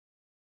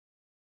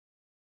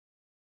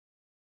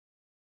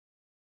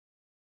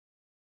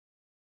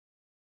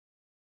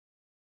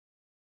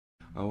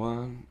A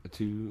 1, a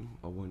 2,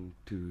 a 1,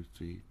 2,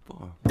 3,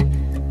 4.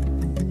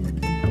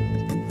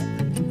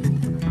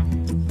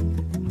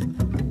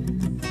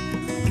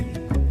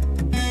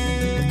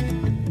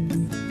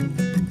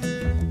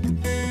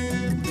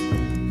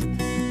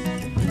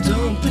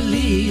 Don't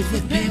believe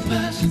the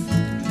papers,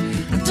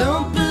 I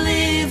don't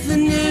believe the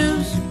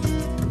news,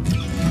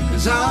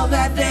 'cause all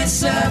that they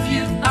serve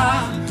you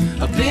are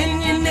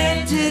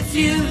opinionated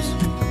views.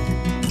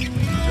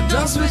 So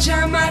don't switch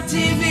on my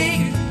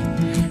TV,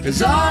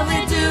 'cause all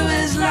they do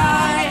is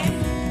lie.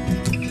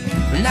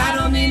 And I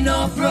don't need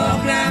no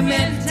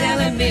programming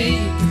telling me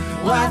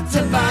what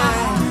to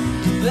buy.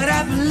 But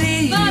I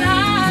believe,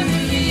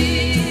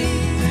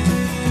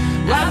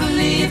 I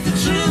believe the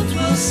truth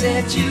will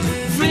set you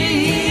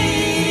free.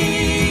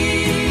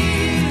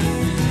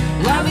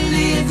 I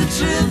believe the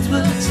truth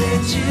will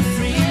set you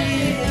free.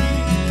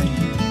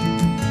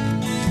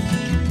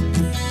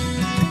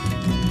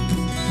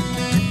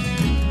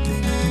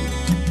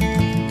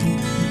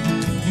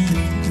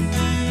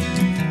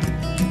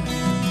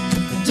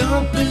 I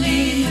don't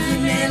believe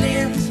in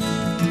aliens,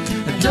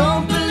 I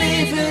don't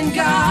believe in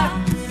God,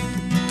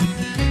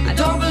 I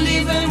don't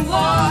believe in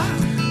war,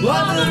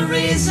 all the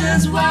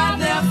reasons why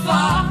they're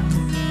fought.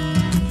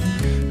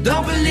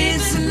 Don't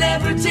believe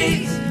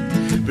celebrities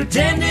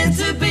pretending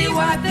to be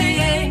what they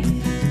ain't.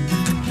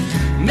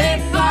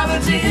 Make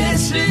poverty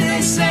history,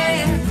 they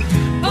say,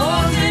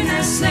 bold and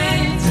the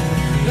saints.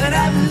 But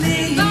I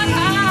believe,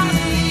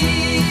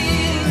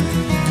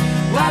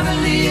 I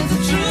believe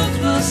the truth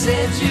will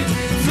set you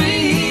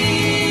free.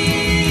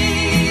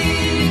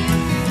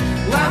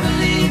 I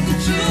believe the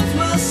truth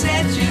will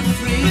set you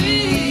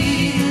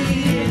free.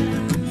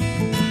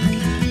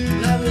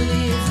 I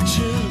believe the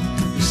truth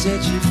will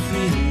set you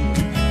free.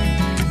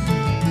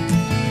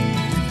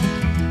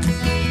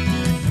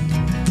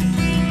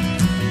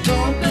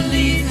 Don't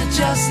believe the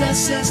justice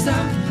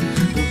system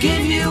will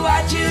give you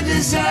what you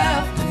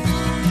deserve.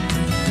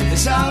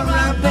 It's all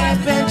around bad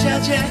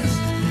judges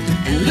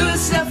and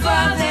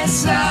Lucifer they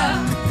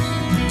serve.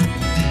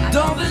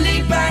 Don't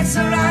believe banks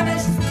are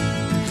honest,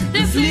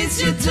 they fleece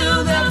you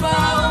to the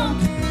bone.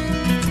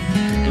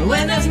 And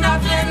when there's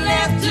nothing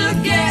left to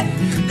get,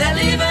 they'll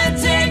even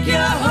take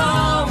you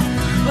home.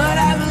 But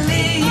I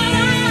believe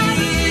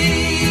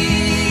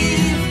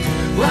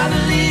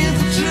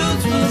the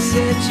truth will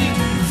set you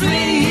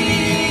free.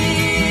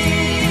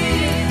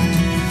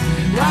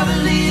 I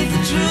believe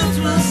the truth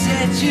will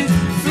set you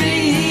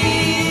free.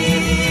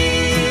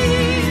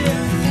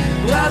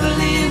 I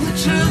believe the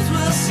truth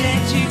will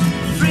set you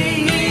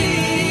free.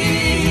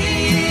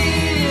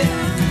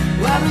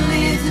 I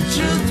believe the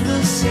truth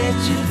will set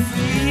you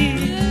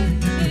free.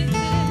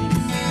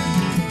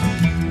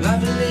 I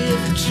believe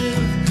the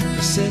truth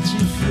will set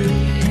you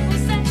free.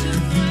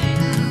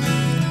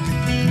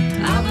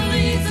 I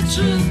believe the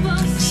truth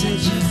will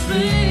set you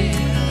free.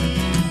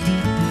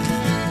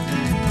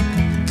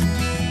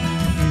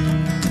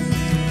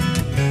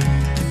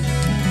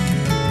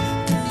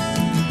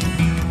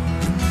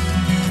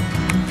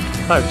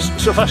 Now,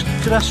 so if I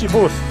could ask you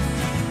both,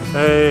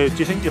 do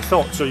you think your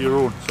thoughts are your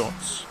own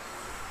thoughts?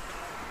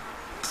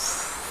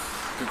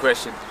 Good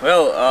question.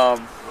 Well,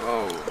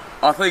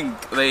 I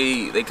think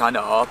they kind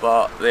of are,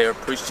 but they are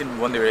pushed in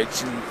one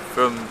direction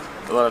from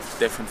a lot of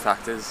different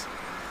factors.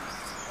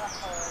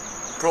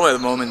 Probably at the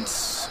moment,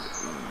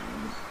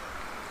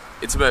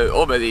 it's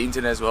all about the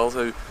internet as well.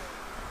 So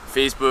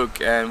Facebook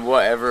and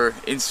whatever,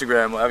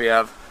 Instagram, whatever you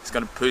have, it's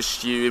going to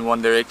push you in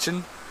one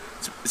direction.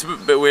 It's a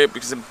bit weird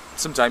because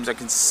sometimes I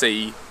can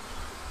see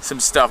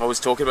some stuff I was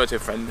talking about to a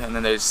friend, and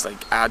then there's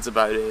like ads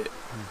about it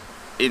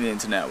in the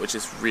internet, which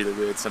is really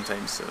weird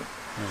sometimes. So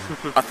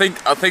I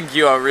think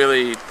you are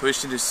really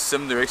pushed into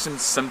some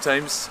directions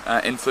sometimes,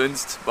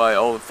 influenced by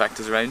all the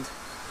factors around.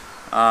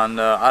 And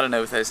I don't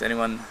know if there's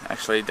anyone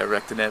actually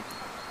directing it,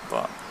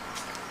 but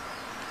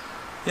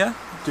yeah.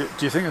 Do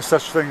you think there's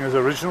such a thing as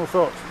original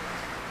thought?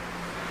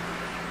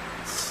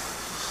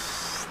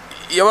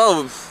 Yeah,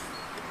 well,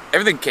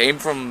 everything came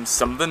from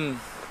something,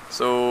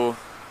 so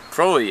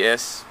probably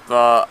yes,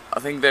 but I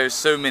think there's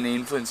so many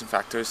influencing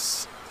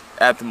factors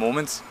at the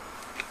moment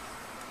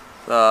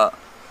that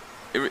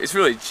it's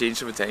really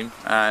changed over time,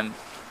 and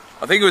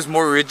I think it was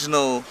more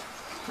original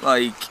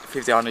like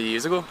 50, 100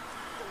 years ago,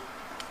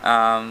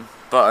 but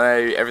now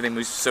everything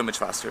moves so much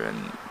faster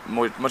and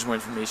much more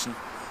information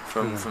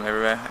from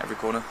everywhere, every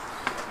corner.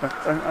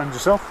 And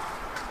yourself?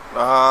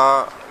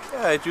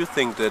 Yeah, I do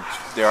think that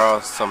there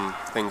are some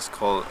things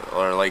called,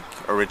 or like,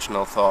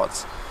 original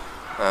thoughts.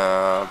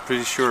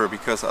 Pretty sure,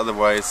 because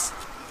otherwise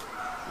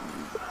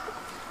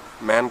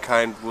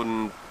mankind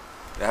wouldn't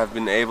have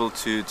been able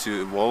to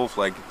evolve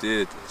like it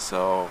did.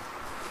 So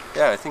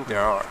yeah, I think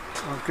there are.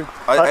 Okay.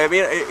 I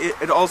mean,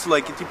 it also,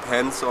 like, it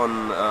depends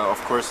on,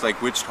 of course,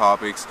 like, which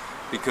topics,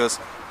 because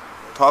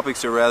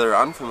topics you're rather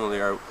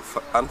unfamiliar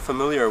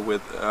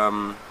with.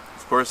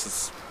 Of course,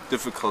 it's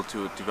difficult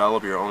to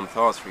develop your own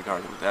thoughts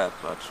regarding that,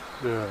 but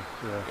yeah.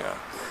 yeah.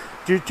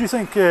 Do you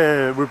think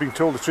we're being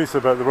told the truth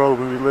about the world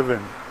we live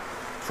in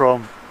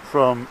from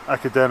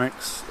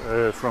academics,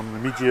 from the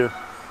media,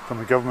 from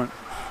the government. Do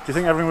you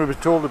think everything we've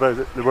been told about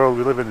the world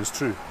we live in is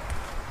true?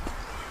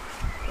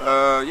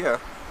 Yeah.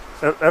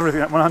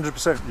 Everything,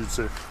 100% you'd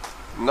say?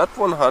 Not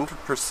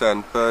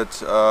 100%,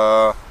 but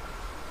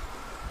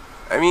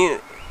I mean,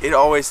 it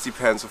always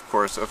depends, of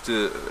course, of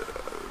the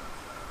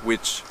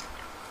which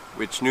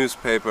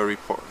newspaper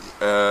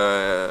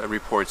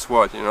reports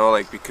what, you know,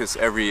 like, because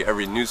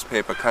every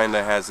newspaper kind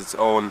of has its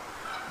own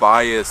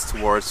bias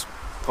towards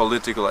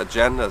political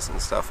agendas and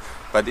stuff.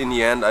 But in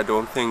the end, I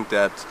don't think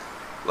that,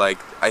 like,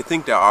 I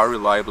think there are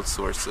reliable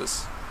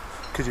sources.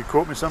 Could you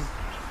quote me some?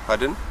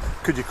 Pardon?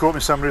 Could you quote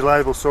me some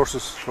reliable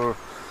sources for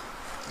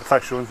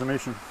factual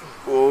information?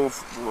 Well,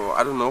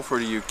 I don't know for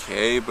the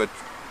UK, but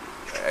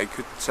I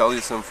could tell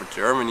you some for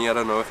Germany. I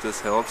don't know if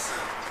this helps.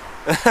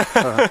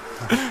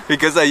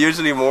 Because I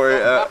usually more...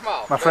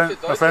 my friend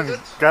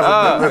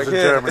Gavin lives in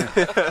Germany.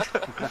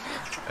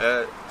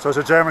 So it's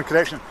a German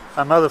connection.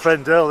 And my other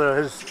friend Dell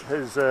there, his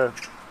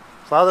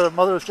father and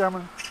mother was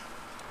German?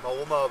 My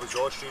Oma was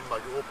Austrian, my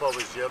Opa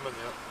was German,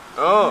 yeah.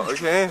 Oh,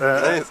 okay,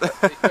 nice.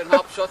 Ich bin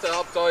halb Schotte,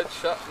 halb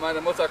Deutsch.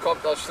 Meine Mutter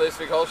kommt aus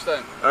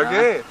Schleswig-Holstein.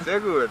 Okay,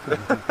 sehr gut.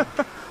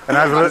 And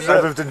I've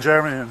lived in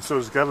Germany, and so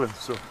has Gavin.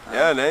 So.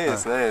 Yeah,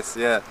 nice,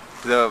 yeah.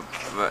 So,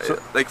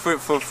 like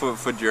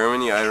for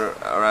Germany,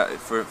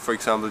 for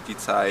example, Die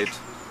Zeit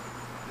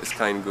is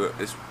kind of good.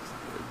 Is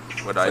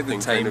what I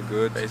think kind of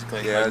good.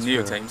 Basically, yeah, like New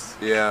York Times.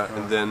 Yeah,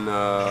 and then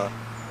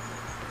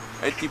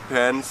it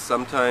depends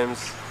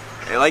sometimes.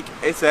 Like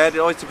I said, it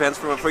always depends.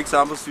 For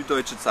example,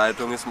 Süddeutsche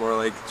Zeitung is more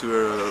like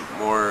to a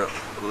more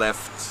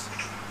left,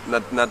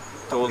 not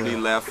totally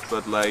left,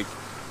 but like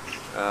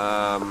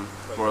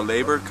more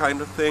labor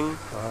kind of thing.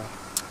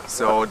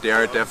 So there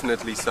are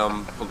definitely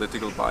some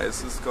political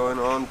biases going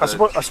on. I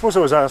suppose I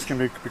was asking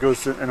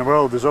because in the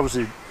world there's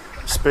obviously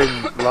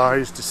spin,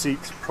 lies, deceit,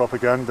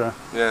 propaganda,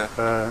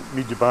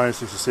 media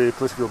bias, as you say,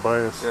 political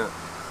bias. Yeah.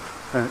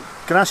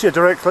 Can I ask you a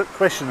direct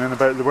question then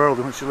about the world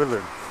in which you live in?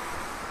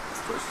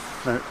 Of course.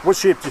 Now, what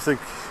shape do you think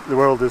the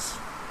world is?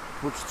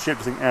 What shape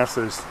do you think Earth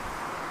is?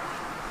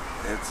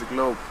 It's a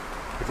globe.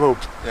 A globe?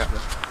 Yeah.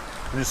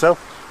 And yourself?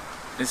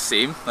 The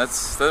same.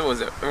 That's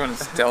what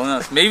everyone's telling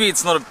us. Maybe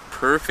it's not a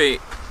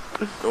perfect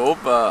globe,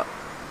 but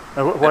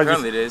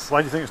apparently it is.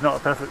 Why do you think it's not a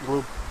perfect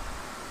globe?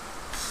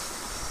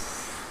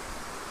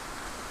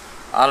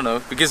 I don't know,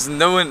 because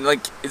no one,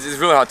 like, it's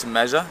really hard to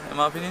measure, in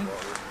my opinion.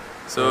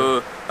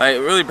 So like, it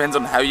really depends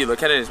on how you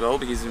look at it as well,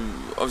 because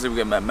obviously we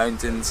got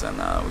mountains and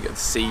we got the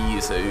sea,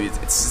 so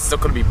it's not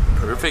going to be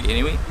perfect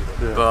anyway.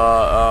 Yeah.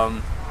 But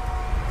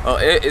well,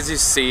 as you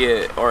see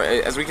it, or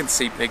as we can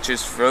see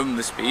pictures from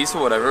the space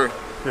or whatever,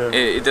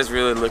 it does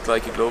really look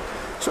like a globe.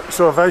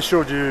 So if I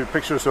showed you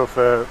pictures of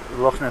the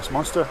Loch Ness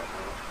Monster,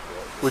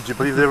 would you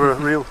believe they were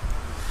real?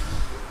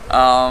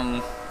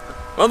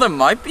 Well, there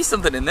might be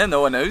something in there,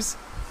 no one knows.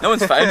 No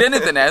one's found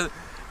anything else.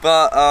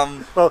 But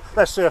well,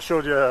 let's say I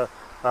showed you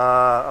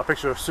a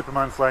picture of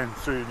Superman flying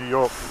through New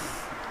York.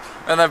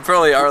 And there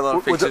probably are a lot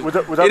of pictures. Would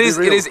that be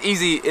real? It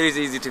is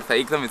easy to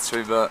fake them, it's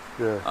true, but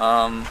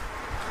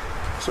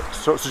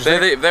so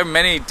there are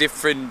many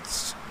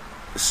different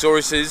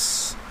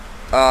sources,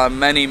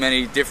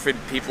 many different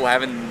people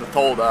having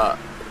thought that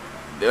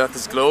the Earth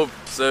is globe.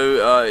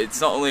 So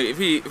it's not only if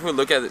we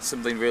look at it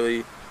something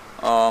really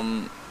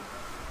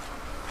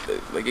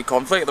like a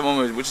conflict at the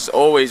moment, which is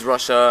always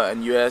Russia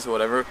and US or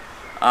whatever,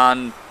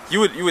 and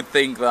you would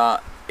think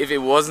that if it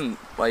wasn't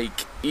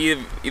like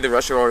either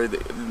Russia or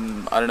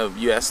I don't know,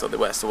 US or the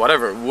West or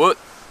whatever would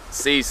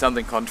see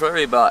something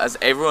contrary, but as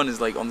everyone is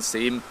like on the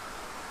same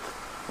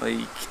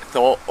like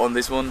thought on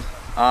this one,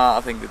 I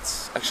think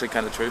it's actually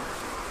kind of true.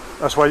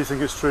 That's why you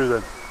think it's true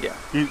then? Yeah.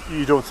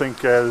 You don't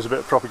think there's a bit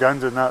of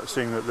propaganda in that,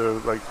 saying that they're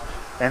like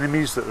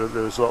enemies, that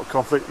there's a lot of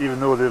conflict,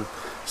 even though they've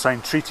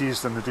signed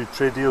treaties and they do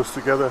trade deals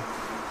together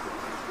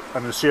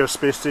and they share a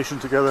space station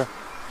together?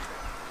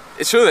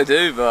 It's true they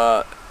do,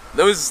 but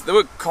there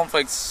were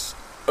conflicts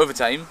over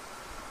time,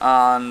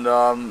 and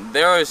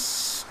there are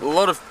a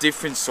lot of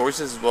different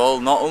sources as well.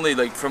 Not only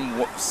like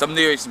from some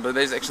direction, but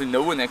there's actually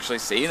no one actually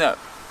saying that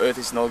Earth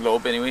is not a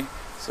globe anyway.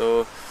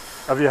 So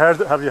have you heard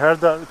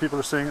that people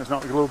are saying it's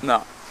not a globe? No.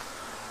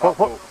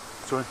 What?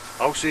 Sorry.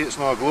 I'll say it's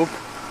not a globe.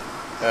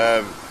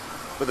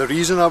 But the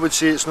reason I would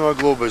say it's not a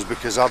globe is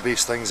because I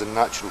base things in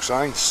natural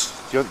science.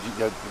 Do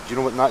you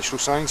know what natural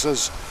science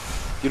is?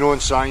 You know,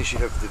 in science you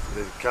have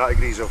the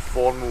categories of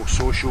formal,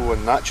 social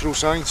and natural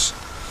science.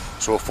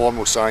 So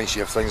formal science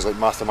you have things like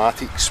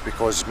mathematics,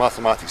 because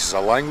mathematics is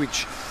a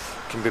language,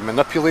 can be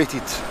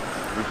manipulated.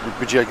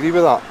 Would you agree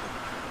with that?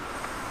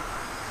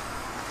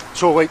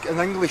 So like in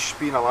English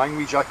being a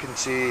language, I can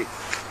say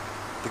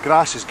the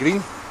grass is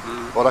green,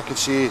 or I could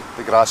say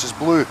the grass is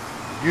blue.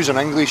 Using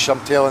English,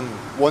 I'm telling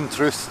one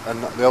truth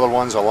and the other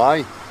one's a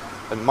lie.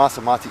 And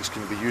mathematics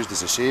can be used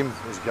as the same,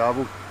 as Gav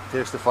will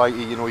testify to.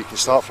 You know, you can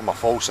start from a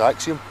false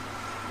axiom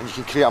and you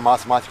can create a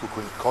mathematical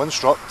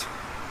construct,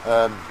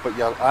 but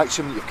your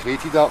axiom that you've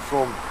created that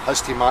from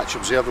has to match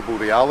observable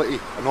reality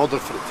in order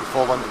for it to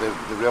fall into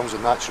the realms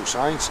of natural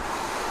science.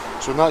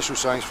 So natural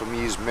science for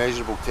me is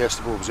measurable,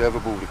 testable,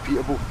 observable,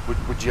 repeatable.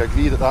 Would you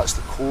agree that that's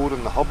the core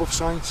and the hub of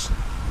science?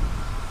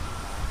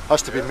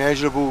 Has to be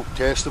measurable,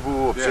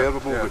 testable,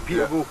 observable,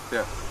 repeatable.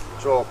 Yeah.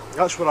 So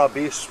that's where I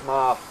base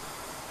my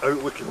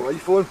outlook in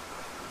life on.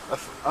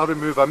 If I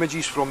remove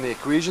images from the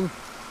equation,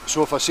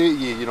 so if I say to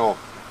you, you know,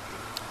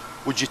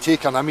 would you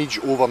take an image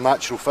over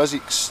natural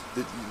physics?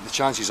 The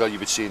chances are you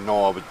would say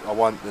no. I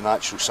want the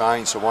natural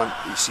science. I want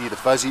to see the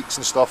physics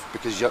and stuff,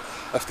 because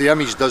if the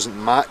image doesn't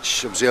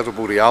match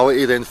observable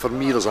reality, then for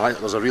me there's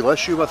a real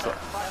issue with it.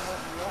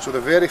 So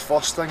the very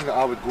first thing that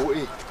I would go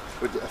to,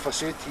 if I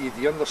said to you,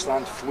 do you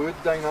understand fluid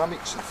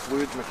dynamics and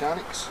fluid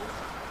mechanics?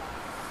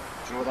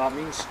 Do you know what that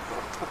means?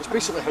 It's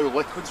basically how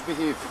liquids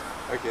behave.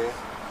 Okay.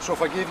 So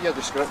if I gave you a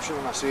description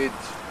and I said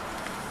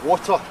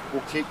water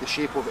will take the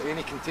shape of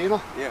any container.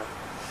 Yeah.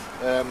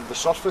 The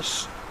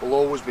surface will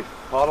always be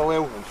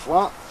parallel and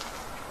flat.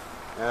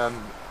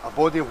 A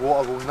body of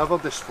water will never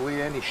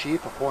display any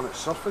shape upon its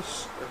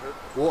surface.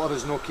 Water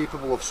is not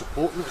capable of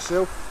supporting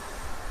itself.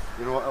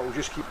 You know, it will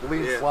just keep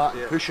laying flat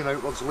and pushing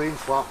outwards, laying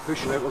flat,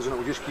 pushing outwards, and it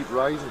will just keep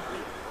rising.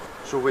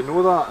 So we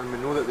know that, and we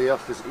know that the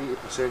Earth is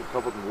 80%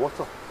 covered in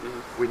water.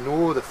 We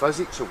know the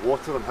physics of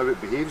water and how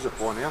it behaves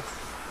upon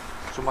Earth.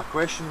 So my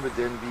question would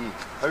then be,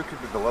 how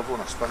could we be level on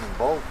a spinning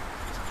ball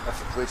if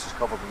the place is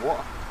covered in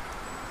water?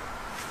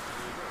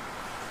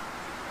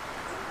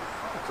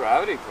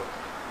 Gravity.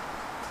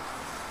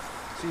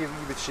 See, you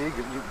would say,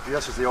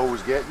 this is they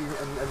always get you,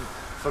 and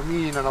for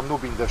me, and I'm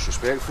not being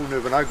disrespectful now,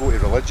 when I go to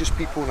religious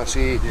people and I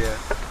say,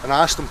 and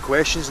I ask them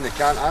questions and they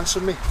can't answer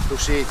me, they'll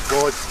say,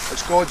 God,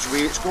 it's God's way,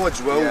 it's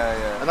God's will,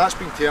 and that's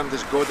been termed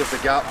as God of the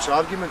gaps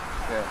argument.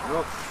 You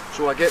know?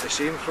 So I get the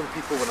same from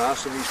people when I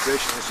ask them these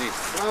questions. They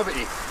say,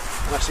 gravity,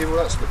 and I say, well,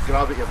 that's the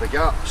gravity of the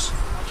gaps,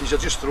 because you're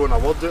just throwing a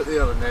word out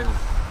there, and then,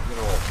 you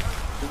know,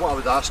 what I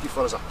would ask you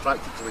for is a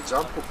practical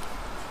example.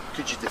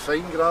 Could you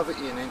define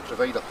gravity and then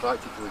provide a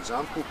practical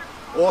example?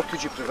 Or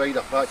could you provide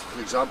a practical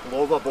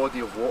example of a body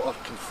of water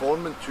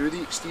conforming to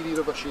the exterior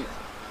of a shape?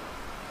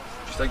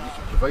 Do you think you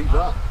can provide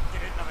that?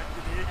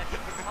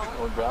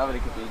 Well, gravity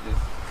could be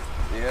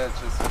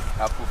just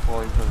apple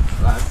falling from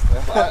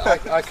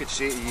plants. I could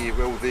say to you,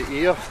 well, the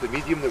air, the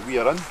medium that we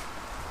are in,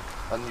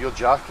 and your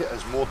jacket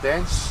is more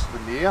dense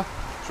than the air,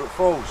 so it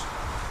falls.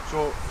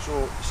 So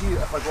see,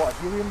 if I got a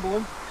helium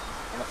balloon,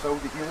 and I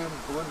filled the helium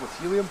balloon with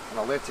helium, and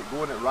I let it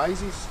go and it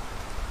rises,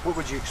 what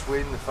would you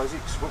explain the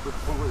physics?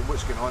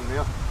 What's going on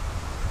there?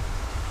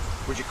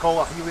 Would you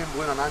call a helium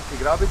balloon an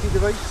anti-gravity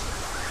device?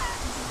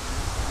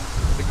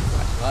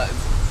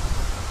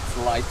 It's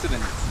lighter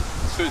than,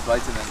 it shows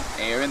lighter than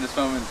air in this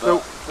moment. But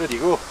Well, there you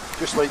go.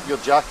 Just like your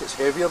jacket's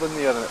heavier than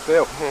the air and it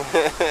fell.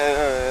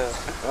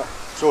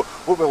 So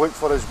what we look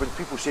for is when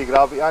people say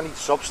gravity, I need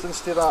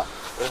substance to that.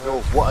 You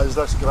know, what is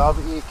this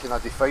gravity? Can I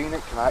define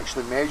it? Can I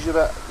actually measure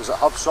it? Does it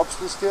have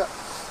substance to it?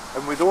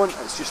 And we don't,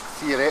 it's just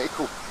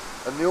theoretical.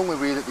 And the only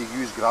way that they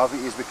use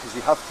gravity is because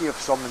you have to have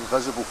some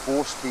invisible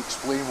force to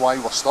explain why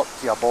we're stuck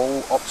to a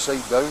ball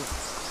upside down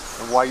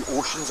and why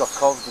oceans are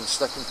curved and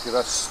sticking to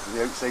this,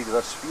 the outside of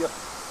this sphere.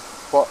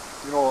 But,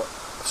 you know,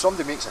 if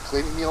somebody makes a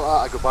claim to me like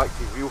that, I go back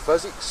to real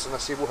physics and I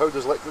say, well, how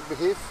does liquid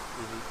behave?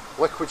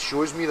 Liquid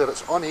shows me that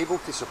it's unable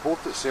to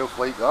support itself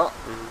like that.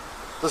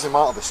 Doesn't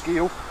matter the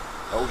scale,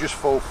 it'll just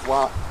fall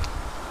flat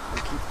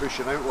and keep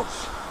pushing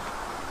outwards.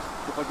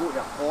 If I go to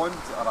a pond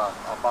or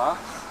a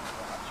bath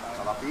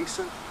or a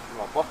basin,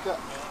 a bucket,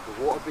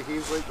 the water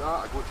behaves like that.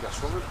 I go to a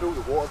swimming pool,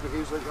 the water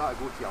behaves like that. I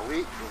go to a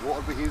lake, the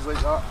water behaves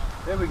like that.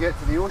 Then we get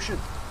to the ocean,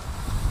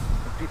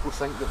 and people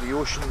think that the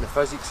ocean and the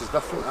physics is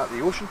different at the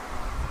ocean.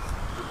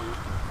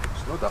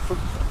 It's no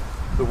different.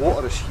 The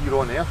water is here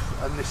on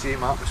Earth in the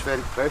same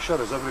atmospheric pressure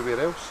as everywhere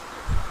else.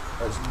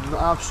 It's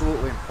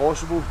absolutely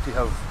impossible to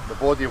have the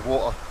body of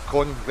water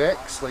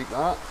convex like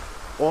that,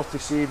 or to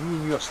say me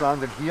and you are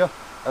standing here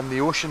and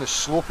the ocean is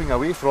sloping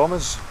away from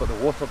us, but the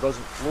water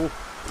doesn't flow.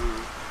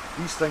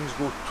 These things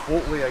go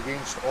totally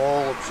against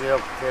all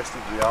observed,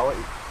 tested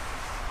reality.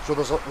 So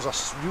there's a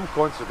real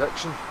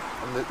contradiction,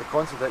 and the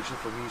contradiction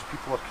for me is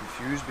people are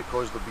confused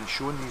because they've been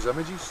shown these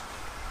images,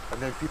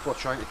 and then people are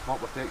trying to come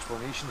up with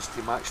explanations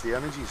to match the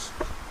images.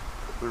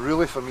 But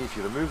really for me, if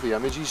you remove the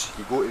images,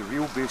 you go to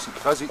real basic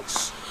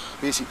physics.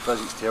 Basic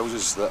physics tells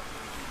us that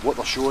what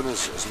they're showing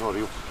is not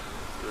real.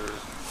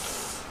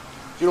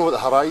 Do you know what the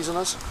horizon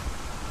is?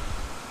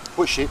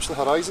 What shape's the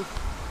horizon?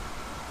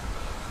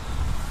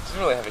 it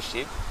doesn't really have a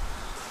shape.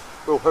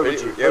 Well, how would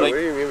you? Yeah, like- what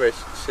do you mean by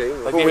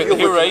saying Like that? Well, the you're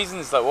looking-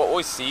 horizons, like what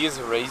we see as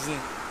horizon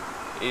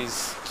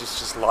is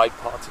just light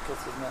particles,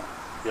 isn't it?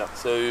 Yeah.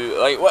 So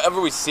like whatever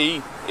we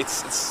see,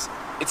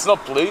 it's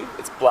not blue,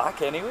 it's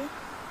black anyway.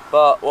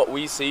 But what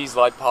we see is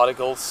light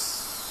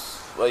particles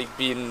like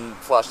being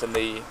flashed in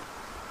the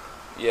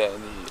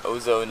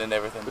ozone and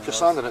everything. If you're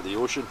standing at the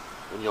ocean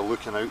and you're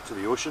looking out to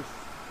the ocean,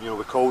 you know,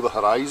 we call the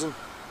horizon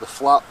the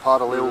flat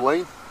parallel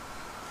line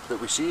that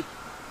we see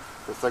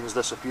that things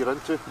disappear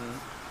into.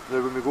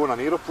 Now when we go on an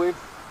aeroplane,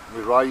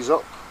 we rise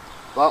up,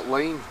 that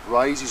line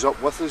rises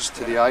up with us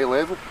to the eye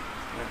level.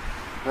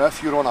 Now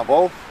if you're on a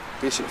ball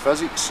basic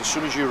physics. As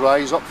soon as you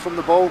rise up from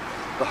the ball,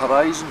 the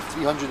horizon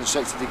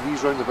 360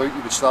 degrees round about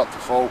you would start to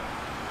fall,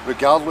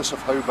 regardless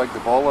of how big the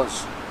ball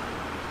is.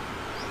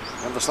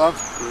 You understand?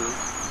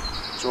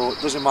 So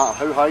it doesn't matter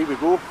how high we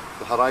go,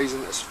 the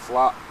horizon is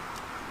flat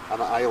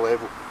and at eye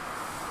level.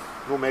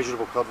 No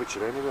measurable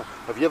curvature anywhere.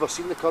 Have you ever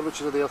seen the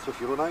curvature of the earth with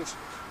your own eyes?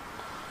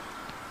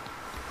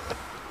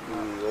 I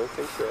don't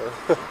think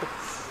so.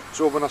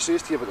 So when I say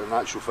to you about the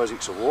natural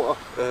physics of water,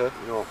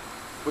 you know,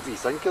 what do you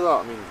think of that?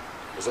 I mean,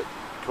 is it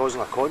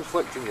causing a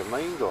conflict in your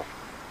mind, or?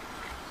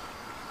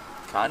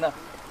 Kinda.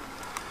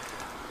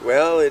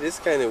 Well, it is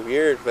kind of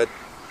weird, but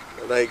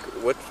like,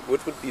 what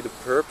would be the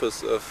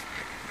purpose of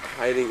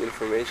hiding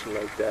information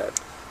like that?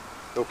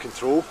 They'll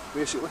control,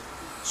 basically.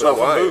 So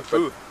why?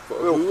 Well,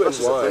 Who and this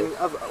is the why?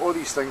 thing. All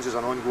these things is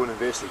an ongoing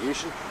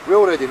investigation. We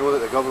already know that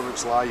the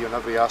governments lie on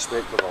every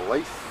aspect of our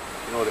life.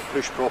 You know, they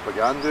push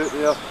propaganda out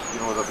there. You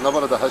know, they've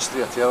never had a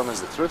history of telling us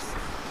the truth.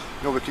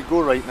 You know, we could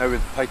go right now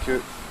and pick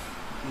out,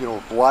 you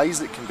know, lies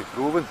that can be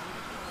proven.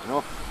 You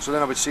know, so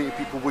then I would say to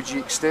people, would you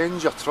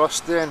extend your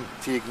trust then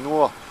to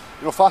ignore?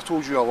 You know, if I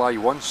told you a lie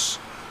once,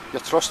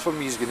 your trust for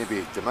me is going to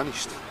be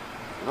diminished.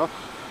 You know.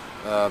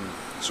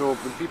 So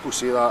when people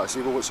say that, I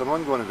say, well, it's an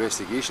ongoing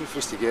investigation for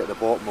us to get at the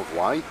bottom of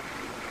why.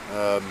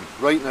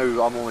 Right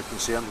now, I'm only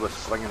concerned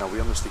with bringing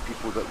awareness to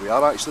people that we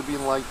are actually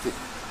being lied to.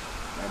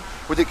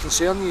 Would it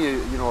concern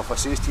you, you know, if I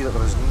say to you that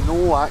there is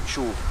no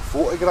actual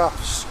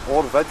photographs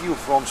or video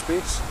from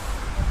space?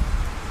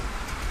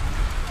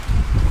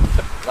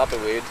 That'd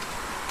be weird.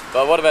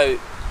 But what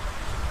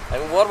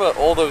about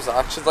all those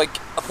actions? Like,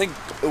 I think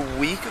it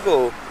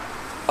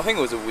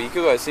was a week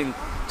ago, I seen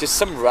just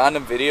some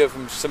random video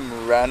from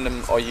some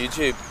random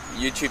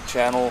YouTube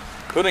channel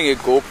putting a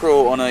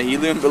GoPro on a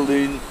helium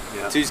balloon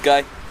to this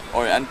guy,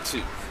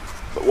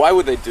 but why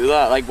would they do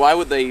that? Like, why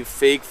would they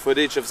fake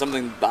footage of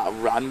something that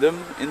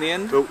random in the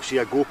end? Well, see,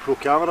 a GoPro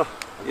camera,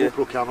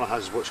 GoPro camera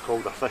has what's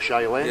called a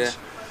fisheye lens.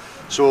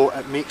 So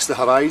it makes the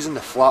horizon,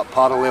 the flat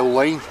parallel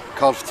line,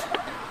 curved.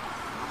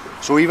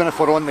 So even if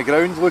we're on the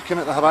ground looking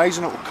at the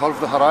horizon, it will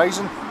curve the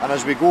horizon, and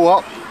as we go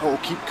up, it will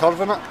keep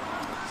curving it.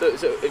 So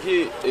if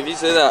you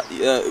say that,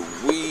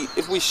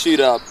 if we shoot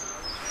up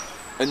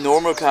a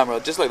normal camera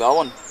just like that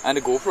one and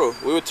a GoPro,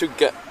 we would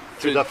get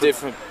two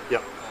different.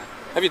 Yeah.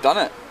 Have you done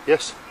it?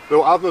 Yes.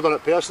 Well, I've not done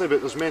it personally,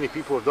 but there's many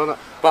people who have done it.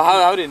 But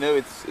how do you know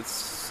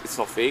it's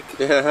not fake?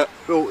 Yeah.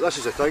 Well, this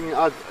is the thing.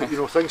 You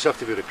know, things have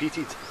to be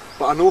repeated.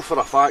 But I know for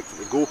a fact that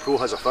the GoPro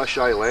has a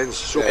fisheye lens.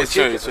 So if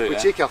we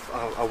take a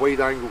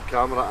wide-angle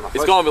camera and a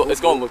it's going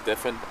to look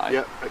different.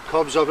 Yeah, it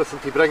curves everything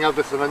to bring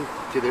everything in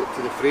to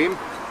the frame,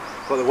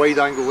 but the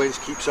wide-angle lens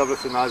keeps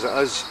everything as it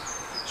is.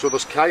 So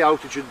there's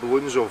high-altitude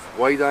balloons of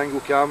wide-angle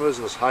cameras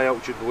and there's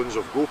high-altitude balloons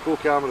of GoPro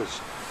cameras.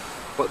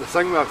 But the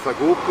thing with a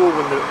GoPro,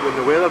 when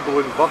the weather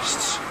balloon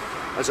bursts,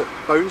 as it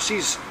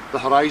bounces, the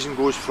horizon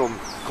goes from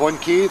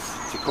concave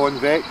to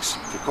convex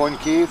to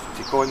concave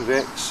to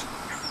convex.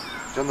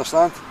 Do you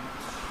understand?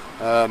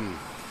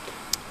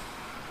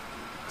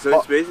 So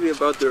it's basically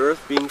about the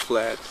Earth being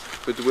flat,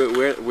 but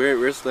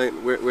where's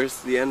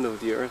the end of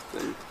the Earth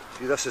then?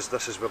 See, this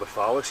is where the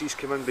fallacies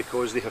come in,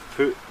 because they have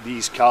put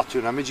these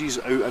cartoon images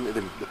out into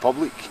the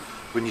public.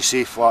 When you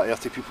say flat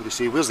Earth to people, they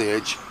say, where's the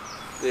edge?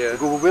 Yeah. They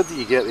go, well, where do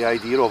you get the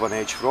idea of an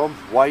edge from?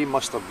 Why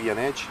must there be an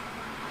edge?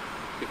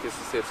 Because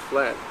it says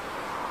flat.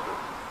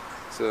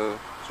 So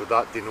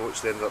that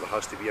denotes then that there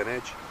has to be an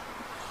edge.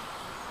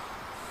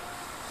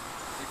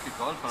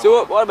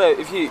 So what about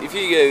if you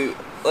go,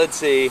 let's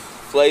say,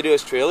 fly to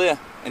Australia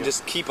and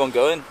just keep on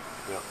going?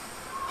 Yeah.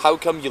 How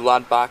come you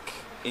land back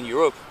in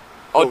Europe?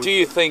 Or do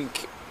you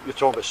think you're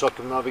talking about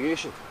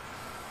circumnavigation?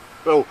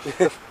 Well,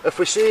 if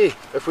we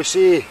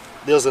say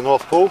there's the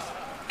North Pole,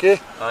 okay?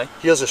 Aye.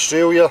 Here's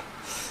Australia.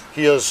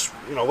 Here's,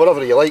 you know,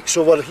 whatever you like.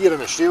 So we're here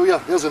in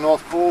Australia. There's the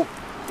North Pole.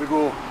 We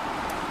go.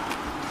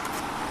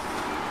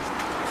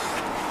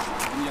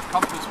 And your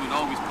compass would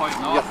always point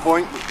north.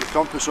 Your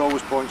compass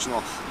always points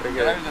north.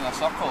 You're around in a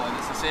circle, and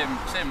it's the same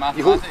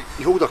mathematics.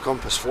 You hold a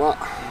compass flat.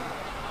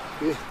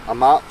 Okay? A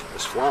map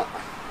is flat.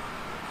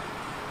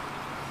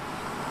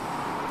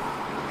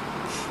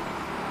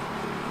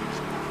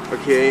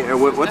 okay,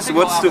 and what's You've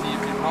the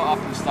been brought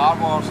up in Star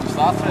Wars and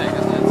Star Trek,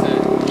 isn't it,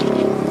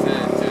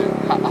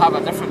 to have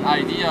a different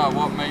idea of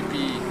what might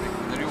be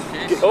the real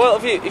case? well,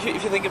 if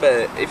you think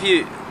about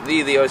it,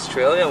 the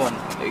Australia one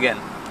again,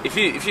 if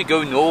you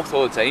go north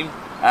all the time,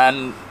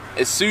 and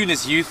as soon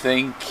as you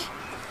think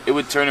it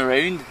would turn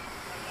around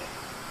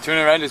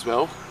as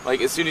well,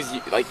 like as soon as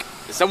you, like,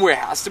 somewhere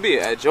has to be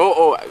an edge,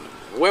 or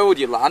where would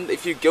you land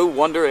if you go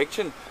one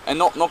direction and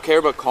not care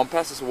about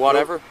compasses or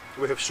whatever?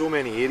 Well, we have so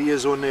many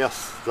areas on the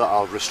Earth that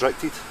are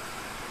restricted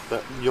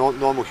that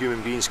normal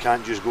human beings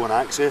can't just go and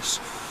access.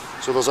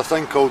 So there's a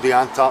thing called the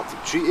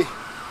Antarctic Treaty,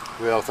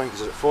 where I think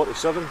is it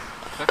 47?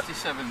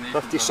 57 nations.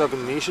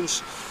 57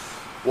 nations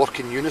work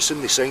in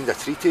unison. They signed a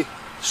treaty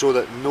so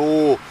that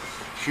no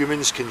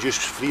humans can just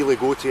freely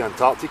go to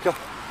Antarctica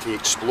to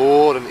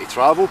explore and to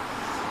travel.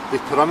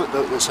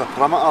 It's a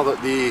perimeter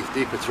that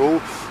they patrol.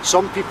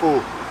 Some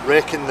people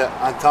reckon that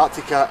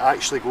Antarctica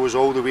actually goes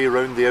all the way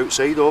around the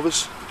outside of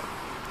us,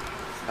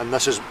 and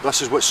this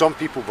is what some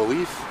people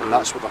believe, and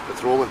that's what they're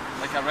patrolling.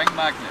 Like a ring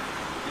magnet.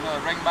 You know,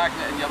 a ring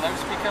magnet in your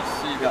loudspeakers,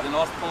 so you've got the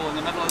North Pole in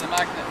the middle of the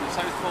magnet and the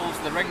South Pole's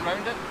the ring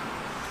round it.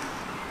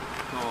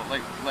 So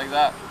like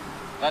that.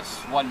 That's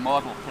one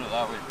model, put it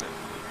that way, but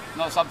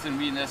not something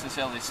we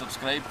necessarily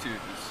subscribe to.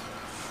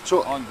 It's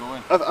So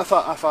ongoing. If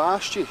I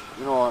asked you,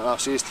 you know, and I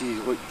says to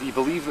you, look, do you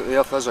believe that the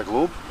Earth is a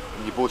globe?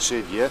 And you both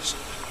said yes.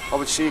 I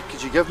would say,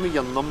 could you give me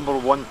your number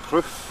one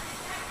proof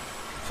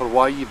for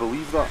why you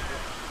believe that?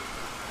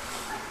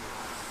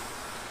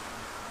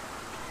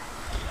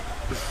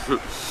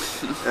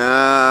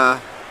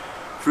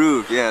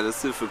 Proof, yeah,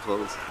 that's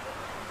difficult.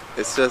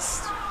 It's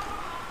just,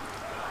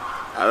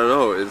 I don't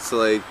know, it's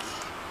like...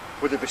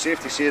 Would it be safe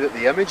to say that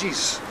the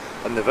images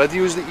and the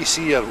videos that you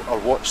see are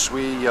what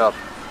sway your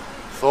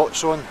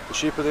thoughts on the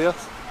shape of the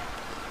Earth,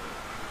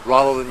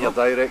 rather than your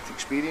direct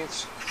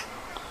experience?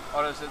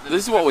 Or is it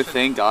This is what we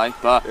think,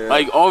 but Yeah.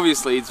 like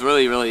obviously it's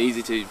really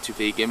easy to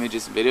fake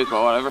images and videos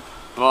or whatever,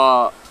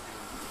 but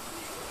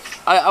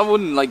I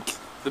wouldn't like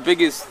the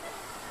biggest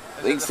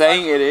thing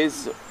saying it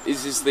is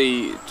just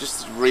the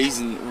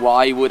reason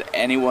why would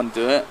anyone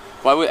do it?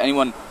 Why would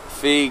anyone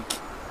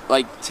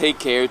take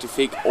care to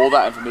fake all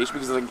that information?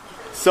 Because like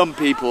some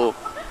people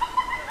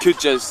could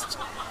just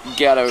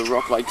get a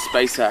rock like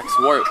SpaceX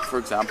work, for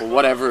example,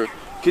 whatever,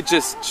 could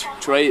just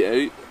try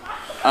it out,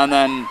 and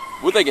then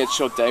would they get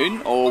shut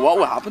down, or what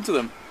would happen to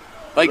them?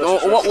 Like, or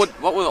what would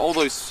all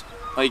those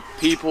like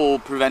people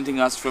preventing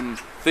us from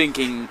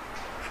thinking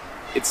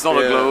it's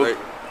not a globe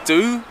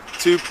do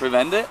to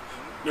prevent it?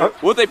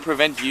 Would they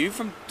prevent you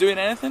from doing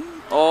anything,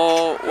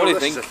 or what do you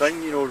think? This is the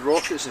thing, you know,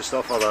 rockets and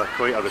stuff are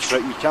quite a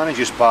restrict. You can't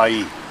just buy,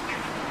 you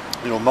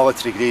know,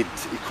 military grade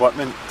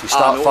equipment to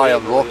start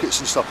firing rockets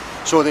and stuff.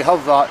 So they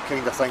have that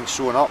kind of thing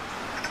sewn up.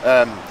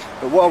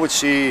 But what I would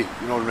say,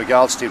 you know, in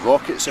regards to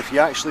rockets, if you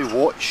actually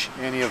watch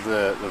any of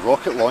the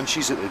rocket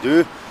launches that they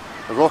do,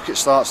 the rocket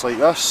starts like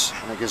this,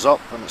 and it goes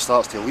up, and it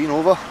starts to lean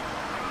over,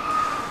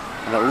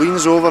 and it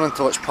leans over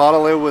until it's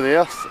parallel with the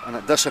Earth, and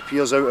it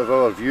disappears out of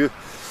our view.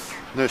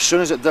 Now, as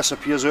soon as it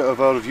disappears out of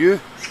our view,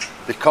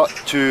 they cut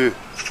to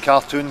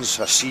cartoons,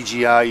 a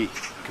CGI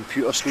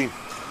computer screen,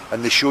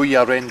 and they show you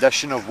a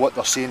rendition of what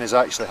they're saying is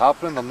actually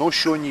happening. They're not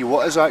showing you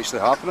what is actually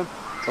happening,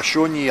 they're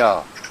showing you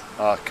a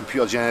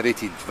computer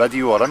generated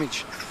video or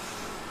image.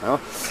 You know?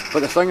 But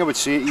the thing I would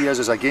say to you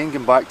is again,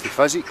 going back to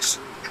physics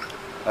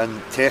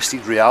and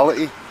tested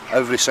reality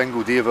every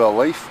single day of our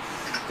life,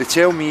 they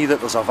tell me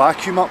that there's a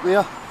vacuum up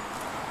there,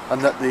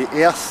 and that the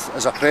Earth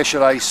is a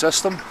pressurised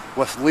system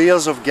with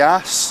layers of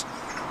gas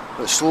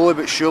that slowly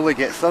but surely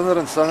get thinner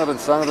and thinner and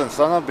thinner and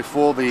thinner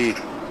before they,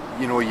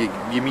 you know,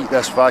 you meet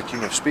this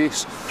vacuum of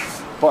space.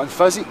 But in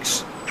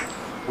physics,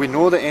 we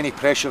know that any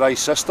pressurised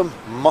system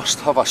must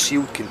have a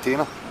sealed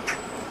container.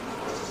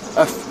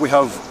 If we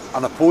have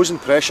an opposing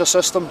pressure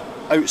system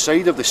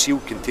outside of the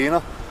sealed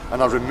container,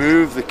 and I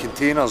remove the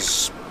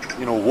container's,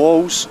 you know,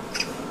 walls,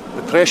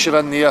 the pressure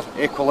in there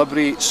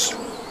equilibrates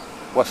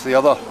with the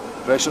other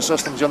pressure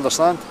systems, you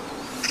understand?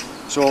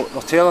 So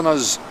they're telling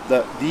us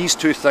that these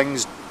two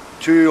things,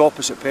 two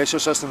opposite pressure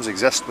systems,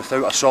 exist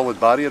without a solid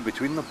barrier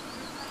between them,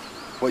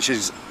 which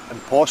is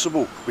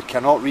impossible. We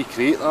cannot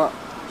recreate that.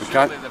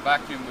 Surely the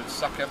vacuum would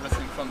suck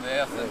everything from the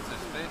Earth into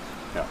space.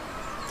 Yeah.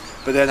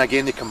 But then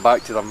again they come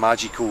back to their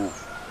magical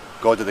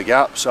God of the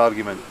Gaps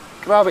argument.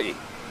 Gravity.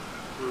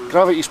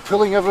 Gravity's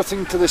pulling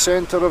everything to the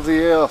centre of the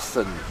Earth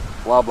and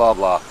blah blah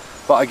blah.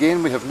 But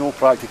again, we have no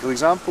practical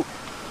example.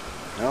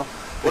 You know?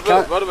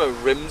 What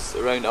about rims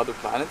around other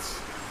planets?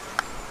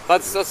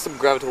 That's some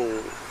gravitational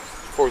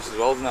force as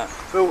well, isn't it?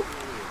 Well,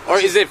 or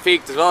is it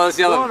faked as well? That's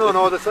the other.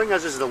 No. The thing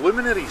is the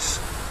luminaries.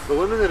 The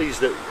luminaries,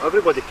 that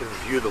everybody can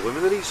view the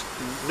luminaries.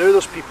 Now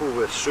there's people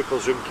with super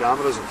zoom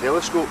cameras and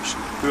telescopes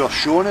who are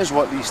showing us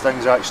what these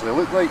things actually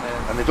look like,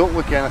 and they don't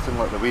look anything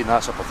like the way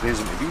NASA portrays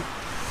them to be.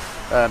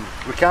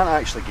 We can't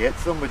actually get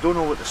to them. We don't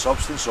know what the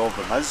substance of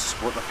them is,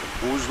 what they're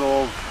composed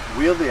of,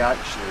 where they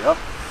actually are.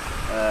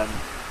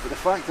 But the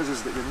fact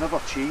is that they never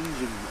change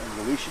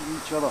in relation to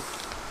each other.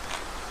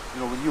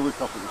 You know, when you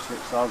look up at the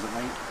six stars at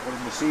night, they're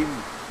in the same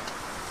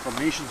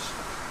formations.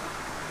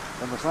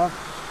 Understand?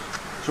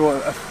 So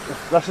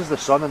if this is the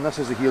sun and this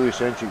is the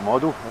heliocentric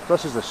model, if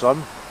this is the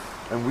sun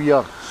and we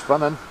are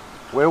spinning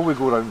while we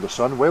go around the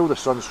sun, while the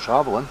sun's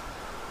travelling,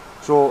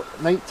 so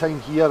night time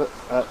here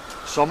at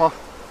summer,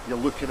 you're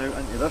looking out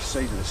into this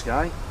side of the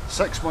sky.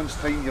 6 months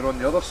time you're on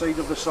the other side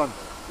of the sun,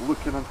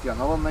 looking into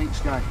another night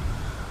sky.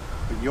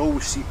 But you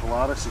always see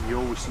Polaris and you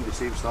always see the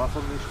same star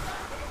formation.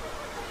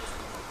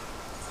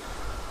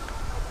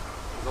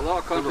 There's a lot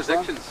of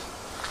contradictions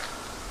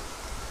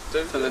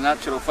to the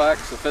natural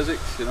facts of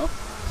physics, you know.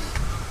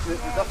 The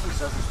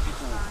difference is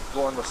people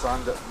don't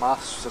understand that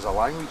maths is a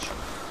language.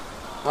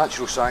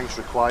 Natural science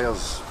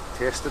requires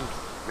testing,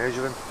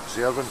 measuring,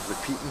 observing,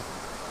 repeating,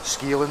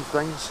 scaling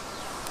things.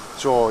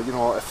 So, you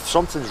know, if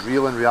something's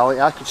real in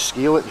reality, I could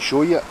scale it and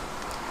show you it.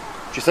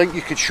 Do you think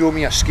you could show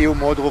me a scale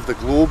model of the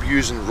globe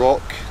using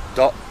rock,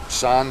 dirt,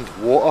 sand,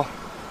 water?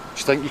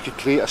 you think you could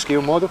create a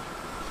scale model?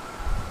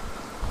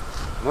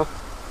 No?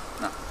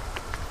 No.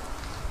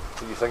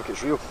 Do you think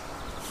it's real?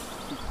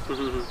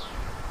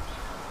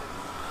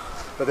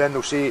 But then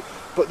they'll say,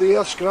 but the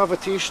Earth's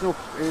gravitational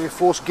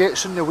force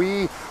gets in the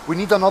way, we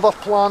need another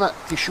planet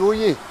to show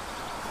you.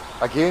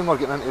 Again, we're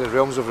getting into the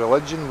realms of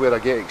religion where I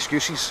get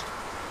excuses,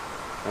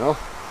 you know?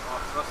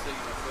 Trusting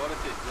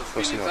authority. There's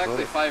Trusting been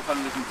exactly authority.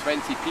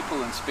 520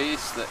 people in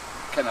space that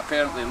can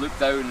apparently look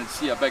down and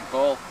see a big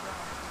ball.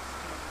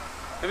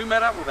 Have you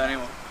met up with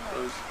anyone?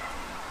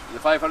 The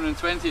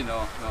 520?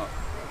 No.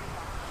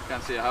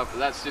 Can't say I have, but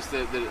that's just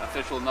the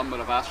official number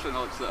of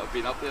astronauts that have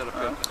been up there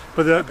apparently.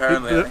 But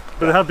Apparently,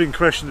 there have been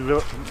questioned the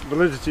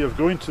validity of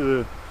going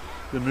to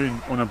the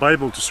moon on a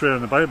Bible, to swear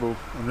on the Bible,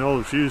 and they all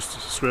refused to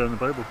swear on the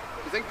Bible.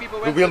 Do you think people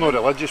But went we're to not the-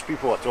 religious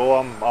people at all.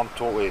 I'm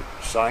totally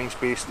science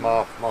based,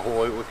 my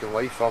whole outlook in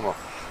life. I'm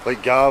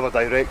like Gav, a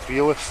direct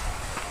realist.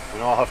 You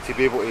know, I have to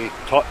be able to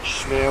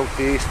touch, smell,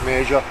 taste,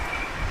 measure.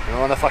 You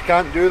know, and if I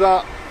can't do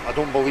that, I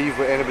don't believe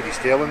what anybody's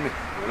telling me.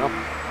 You know.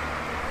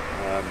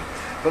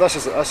 But this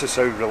is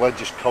how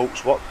religious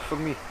cults work for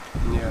me.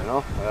 Yeah. You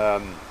know.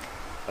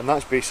 And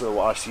that's basically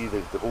what I see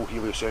the whole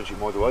heliocentric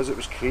model is. It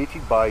was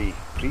created by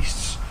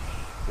priests.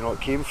 You know, it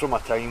came from a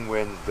time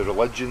when the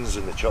religions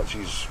and the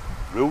churches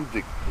ruled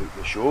the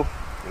show,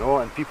 you know,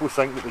 and people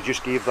think that they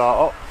just gave that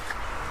up.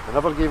 They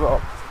never gave it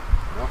up.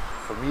 You know,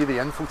 for me, they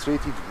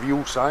infiltrated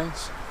real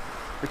science.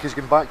 Because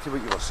going back to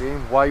what you were saying,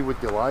 why would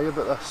they lie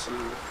about this?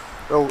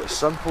 Well, it's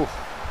simple.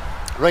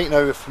 Right now,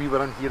 if we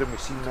were in here and we've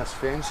seen this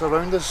fence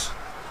around us,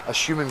 as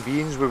human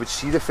beings, we would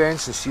see the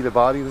fence and see the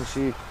barrier and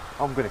say,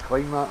 I'm going to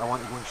climb that, I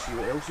want to go and see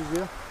what else is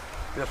there.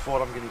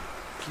 Therefore, I'm going to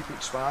keep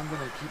expanding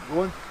and keep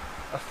going.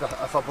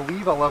 If I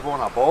believe I live on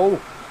a ball,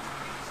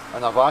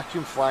 in a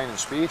vacuum flying in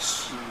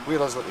space,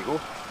 where is it to go?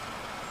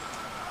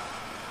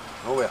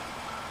 Nowhere.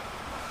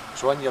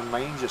 So in your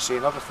mind you're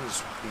saying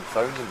everything's been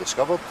found and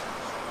discovered.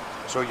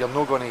 So you're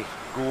not going to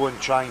go and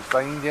try and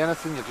find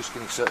anything, you're just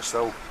going to sit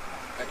still.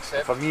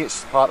 Except For me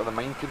it's part of the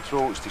mind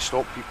control, it's to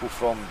stop people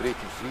from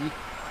breaking free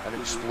and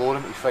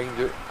exploring to find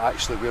out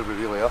actually where we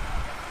really are.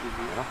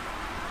 You know?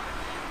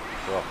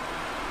 So,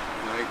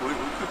 Like, what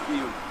could be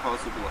a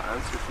possible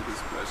answer to this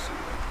question?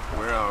 Like,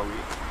 where are we?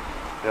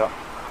 yeah.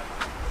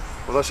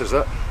 Well, this is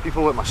it.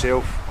 People like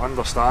myself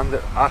understand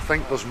it. I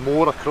think there's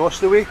more across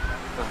the way.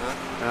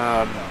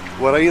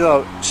 We're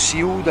either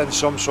sealed in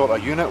some sort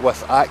of unit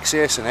with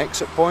access and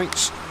exit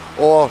points,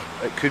 or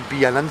it could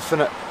be an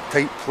infinite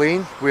type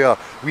plane where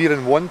we're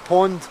in one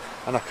pond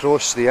and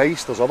across the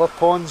ice there's other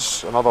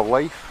ponds and other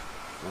life.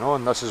 You know,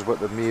 and this is what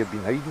they may have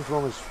been hiding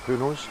from us. Who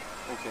knows?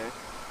 Okay.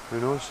 Who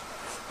knows?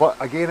 But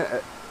again,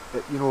 it,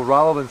 you know,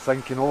 rather than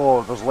thinking,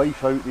 oh, there's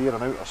life out there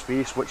in outer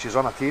space which is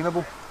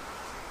unattainable,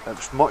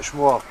 it's much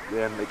more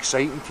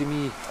exciting to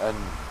me, and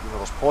you know,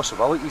 there's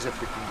possibilities if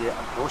we can get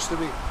across the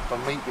way. There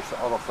might be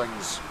other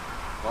things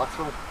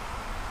lateral.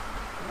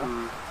 You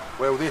know?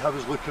 Well, they have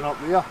us looking up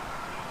there.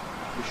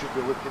 We should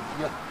be looking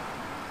here.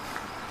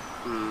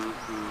 You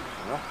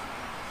know?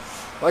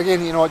 But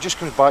again, you know, it just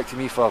comes back to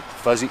me for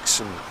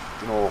physics and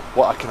you know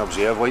what I can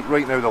observe. Like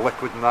right now, the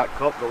liquid in that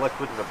cup, the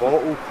liquid in the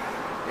bottle,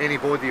 any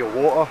body of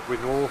water, we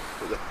know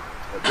that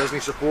it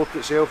doesn't support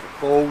itself. It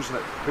falls and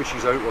it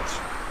pushes outwards.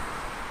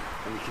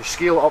 And you can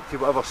scale it up to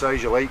whatever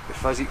size you like, the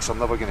physics are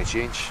never going to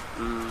change.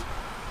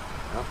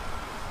 Yeah.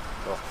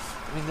 So,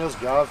 I mean, there's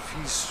Gav,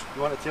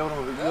 you want to tell them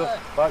about your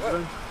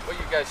background? What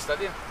are you guys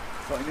studying?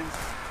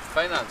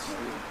 Finance.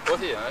 Both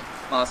of you, eh?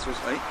 Masters,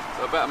 right?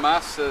 So a bit of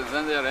maths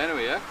in there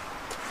anyway, yeah?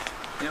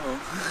 Yeah, well.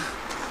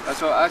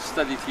 That's what I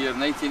studied here in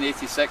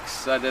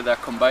 1986. I did a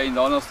combined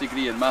honours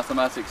degree in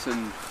mathematics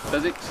and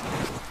physics.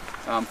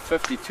 I'm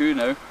 52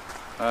 now,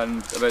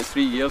 and about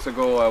 3 years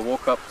ago I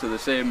woke up to the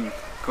same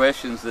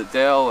questions that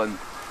Del and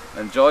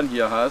John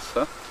here has,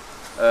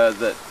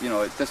 that you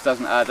know, it just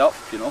doesn't add up.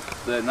 You know,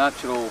 the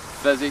natural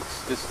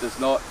physics just does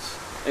not.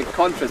 It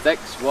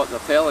contradicts what they're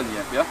telling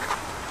you, yeah.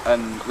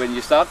 And when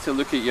you start to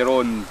look at your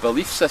own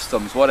belief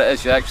systems, what it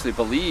is you actually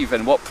believe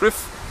and what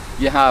proof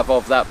you have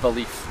of that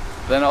belief,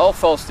 then it all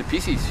falls to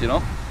pieces, you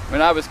know. I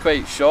mean, I was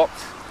quite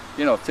shocked,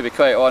 you know, to be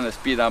quite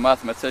honest, being a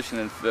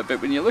mathematician, but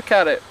when you look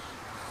at it,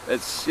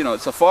 it's, you know,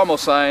 it's a formal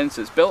science,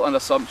 it's built on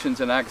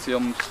assumptions and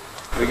axioms.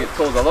 We get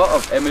told a lot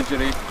of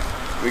imagery,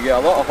 we get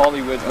a lot of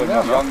Hollywood when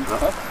we're young,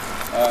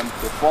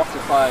 to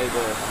fortify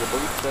the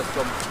belief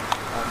system,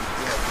 and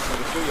you know, you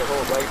can show your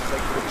whole life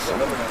like you're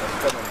living in a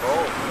spinning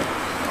ball.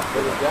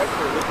 But if you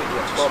actually look at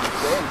your common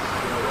sense,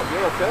 you know, have you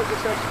ever felt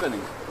yourself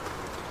spinning?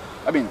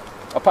 I mean,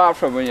 apart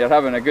from when you're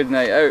having a good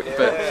night out,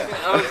 but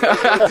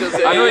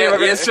I know you were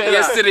going to say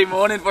yesterday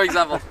morning, for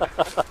example.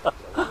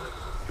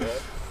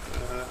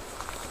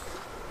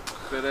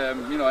 But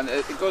you know, and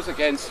it goes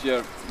against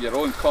your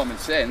own common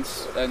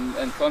sense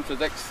and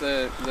contradicts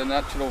the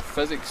natural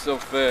physics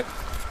of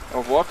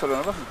water and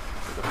everything.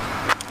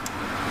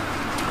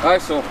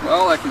 Alright, so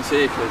all I can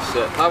say is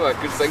have a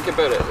good think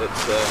about it.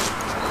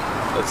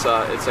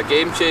 It's a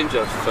game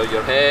changer for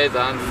your head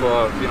and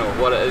for, you know,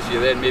 what it is you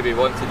then maybe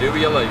want to do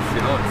with your life,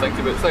 you know, and think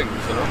about things,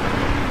 you know.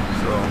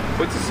 So,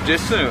 what's the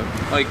suggestion?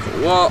 Like,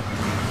 what?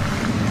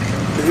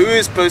 Who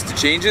is supposed to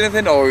change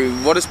anything, or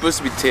what is supposed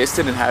to be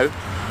tested, and how?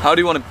 How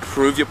do you want to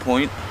prove your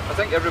point? I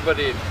think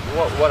everybody,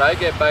 what I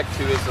get back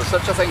to is there's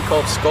such a thing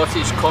called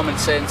Scottish common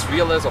sense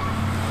realism.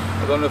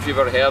 I don't know if you've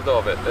ever heard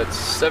of it. It's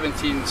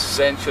 17th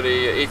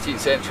century, 18th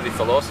century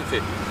philosophy.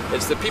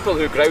 It's the people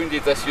who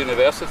grounded this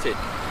university.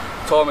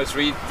 Thomas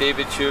Reid,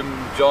 David Hume,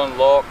 John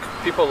Locke,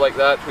 people like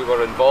that who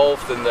were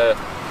involved in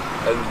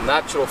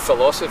natural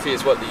philosophy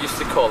is what they used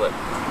to call it,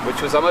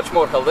 which was a much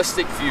more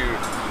holistic view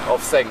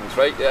of things,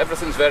 right?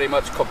 Everything's very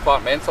much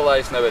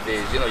compartmentalised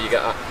nowadays. You know, you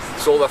get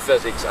solar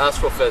physics,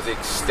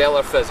 astrophysics,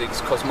 stellar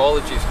physics,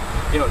 cosmologies.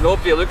 You know,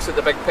 nobody looks at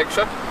the big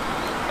picture.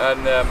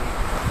 And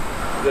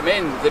the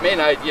main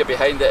idea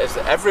behind it is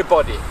that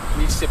everybody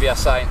needs to be a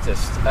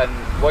scientist, and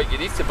what you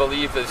need to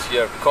believe is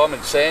your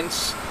common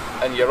sense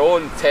and your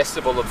own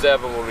testable,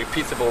 observable,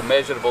 repeatable,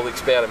 measurable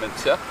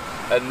experiments, yeah?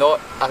 And not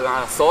an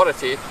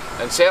authority,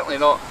 and certainly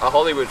not a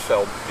Hollywood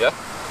film, yeah?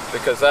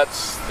 Because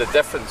that's the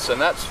difference,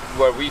 and that's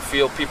where we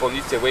feel people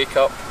need to wake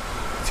up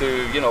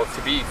to, you know,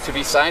 to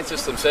be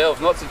scientists themselves,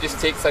 not to just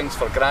take things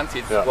for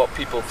granted, what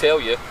people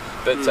tell you,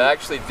 but to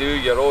actually do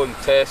your own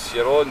tests,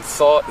 your own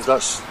thoughts,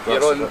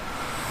 your own,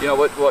 you know,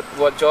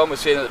 what John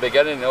was saying at the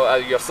beginning, you know,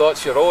 your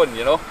thoughts your own,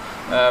 you know,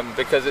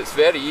 because it's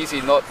very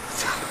easy not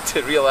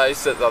to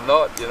realise that they're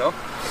not, you know.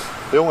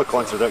 The only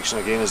contradiction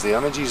again is the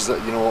images.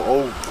 That, you know,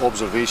 all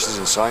observations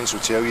in science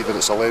will tell you that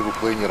it's a level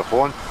plane you're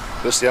upon,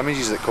 but it's the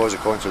images that cause a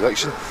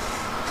contradiction.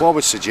 What I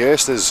would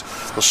suggest is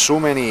there's so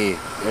many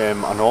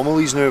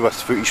anomalies now with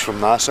footage from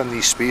NASA and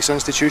these space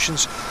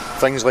institutions.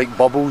 Things like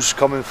bubbles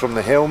coming from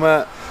the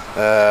helmet,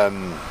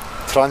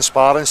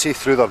 transparency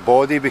through their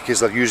body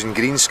because they're using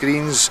green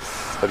screens,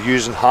 they're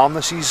using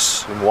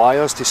harnesses and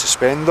wires to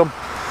suspend them.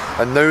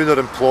 And now they're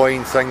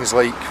employing things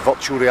like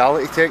virtual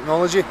reality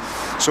technology.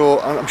 So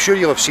I'm sure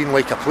you'll have seen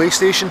like a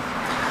PlayStation,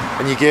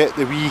 and you get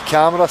the wee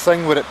camera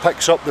thing where it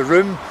picks up the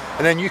room,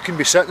 and then you can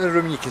be sitting in the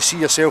room and you can see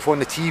yourself on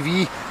the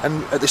TV,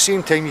 and at the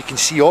same time you can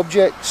see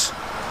objects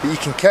that you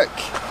can kick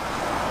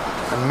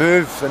and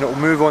move, and it'll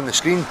move on the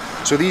screen.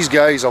 So these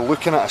guys are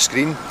looking at a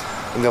screen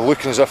and they're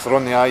looking as if they're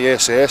on the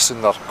ISS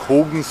and they're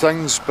holding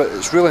things, but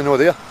it's really not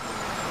there.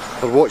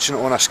 They're watching it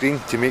on a screen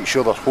to make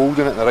sure they're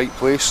holding it in the right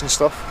place and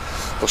stuff.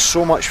 There's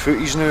so much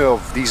footage now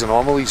of these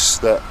anomalies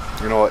that,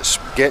 you know, it's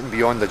getting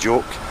beyond a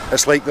joke.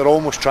 It's like they're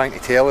almost trying to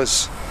tell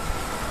us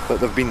that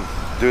they've been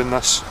doing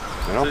this,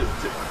 you know.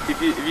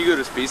 If you go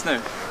to space now,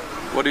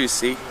 what do you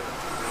see?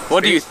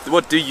 What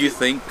do you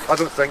think? I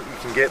don't think you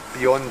can get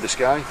beyond the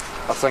sky.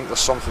 I think there's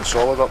something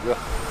solid up there.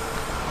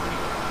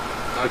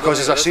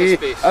 Because as I say,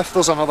 if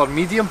there's another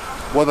medium,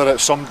 whether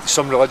it's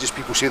some religious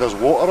people say there's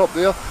water up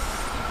there,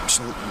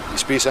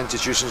 space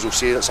institutions will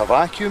say it's a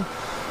vacuum.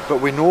 But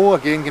we know,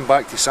 again, going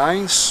back to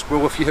science,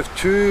 well, if you have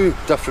two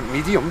different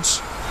mediums,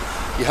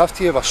 you have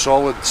to have a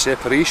solid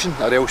separation,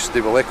 or else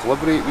they will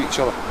equilibrate with each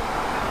other.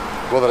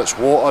 Whether it's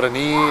water and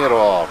air,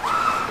 or,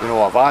 you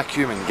know, a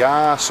vacuum and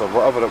gas, or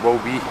whatever it will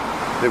be,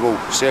 they will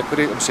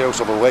separate themselves,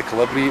 or they'll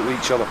equilibrate with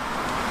each other.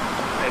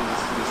 And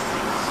this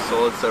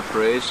solid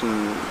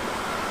separation,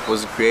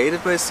 was it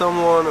created by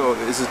someone, or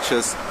is it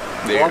just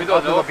there? I've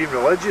never been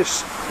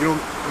religious. You know,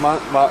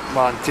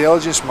 my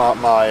intelligence,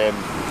 my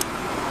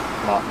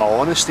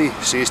honesty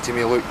says to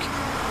me, look,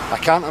 I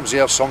can't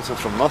observe something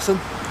from nothing.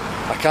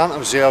 I can't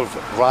observe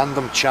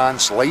random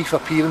chance life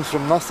appearing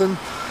from nothing.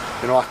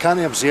 You know, I can't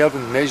observe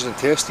and measure and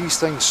test these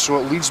things, so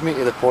it leads me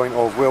to the point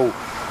of, well,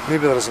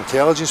 maybe there is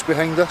intelligence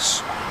behind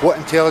this. What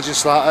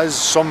intelligence that is,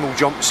 some will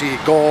jump and say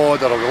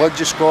God or a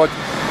religious God.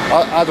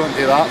 I don't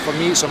do that. For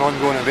me, it's an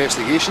ongoing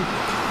investigation.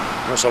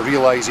 You know, it's a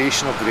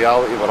realisation of the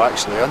reality we're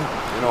actually in.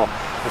 You know,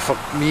 and for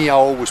me, I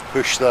always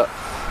push that.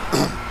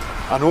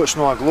 I know it's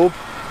not a globe.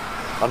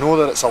 I know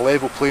that it's a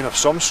level plane of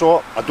some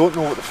sort. I don't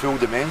know what the full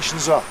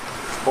dimensions are,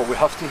 but we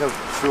have to have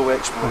full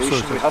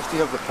exploration. We have to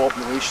have the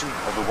population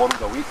of the world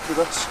awake to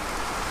this,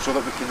 so that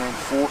we can then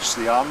force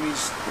the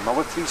armies, the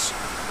militaries,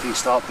 to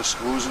start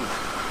disclosing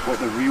what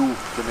the real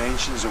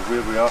dimensions of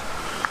where we are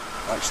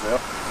actually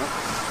are. You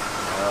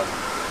know?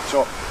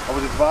 So I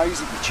would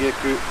advise that you check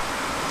out,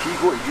 if you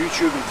go to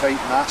YouTube and type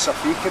NASA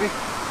fakery,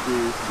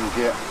 you'll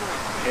get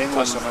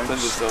endless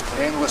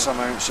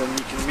amounts, and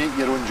you can make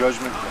your own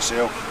judgment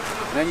yourself.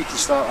 And then you can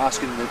start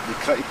asking the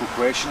critical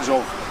questions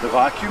of the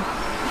vacuum.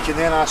 You can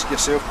then ask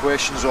yourself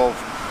questions of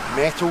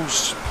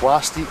metals,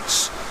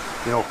 plastics,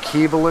 you know,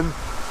 cabling,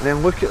 and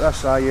then look at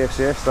this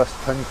ISS,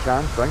 this tin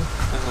can thing.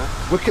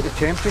 Look at the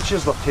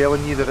temperatures they're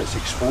telling you that it's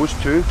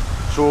exposed to.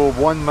 So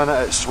 1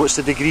 minute it's, what's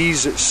the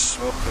degrees? It's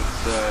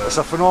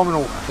a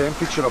phenomenal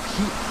temperature of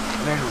heat,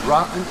 and then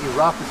into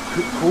rapid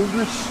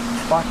coldness,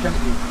 back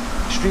into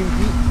extreme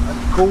heat,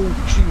 and cold,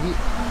 extreme heat.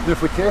 Now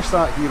if we test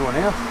that here on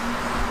Earth,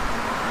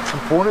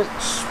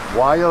 components,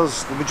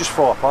 wires, they would just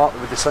fall apart, they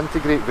would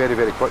disintegrate very,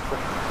 very quickly.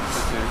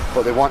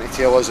 But they want to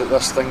tell us that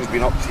this thing's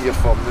been up here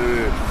for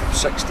now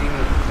 16,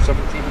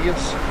 17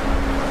 years.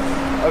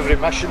 Every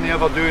mission they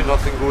ever do,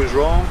 nothing goes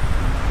wrong,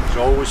 it's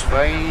always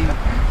fine.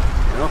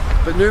 You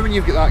know? But now when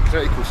you've got that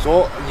critical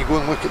thought and you go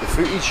and look at the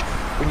footage,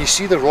 when you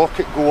see the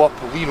rocket go up,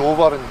 lean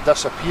over and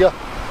disappear,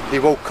 they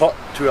will cut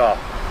to a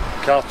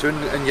cartoon,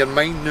 and your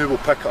mind now will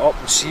pick it up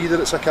and see that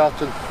it's a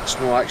cartoon. It's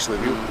not actually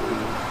real.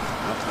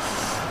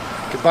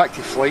 Get back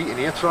to flight and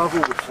air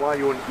travel. We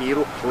fly on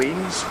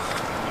aeroplanes,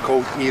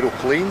 called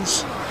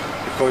aeroplanes,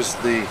 because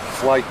they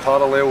fly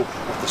parallel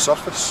with the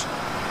surface.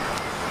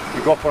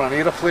 You go up on an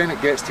aeroplane,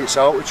 it gets to its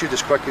altitude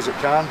as quick as it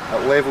can,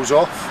 it levels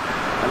off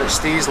and it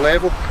stays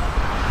level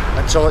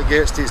until it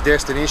gets to its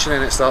destination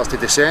and it starts to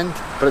descend,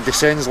 but it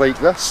descends like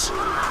this.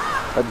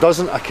 It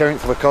doesn't account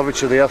for the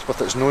curvature of the earth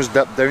with its nose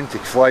dipped down to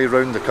fly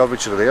around the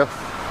curvature of the earth.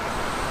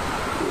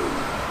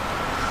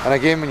 And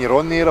again, when you're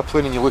on the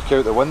aeroplane and you look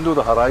out the window,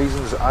 the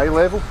horizon's at eye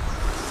level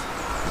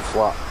and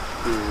flat.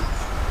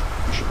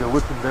 You should be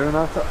looking down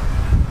at it.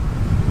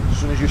 As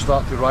soon as you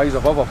start to rise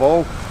above a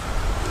ball,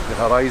 the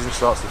horizon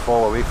starts to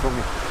fall away from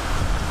you.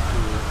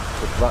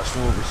 But that's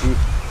not what we see.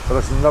 There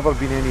has never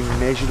been any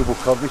measurable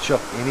curvature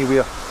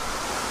anywhere.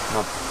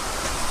 None.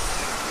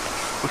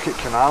 Look at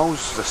canals,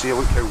 as I say,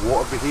 look how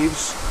water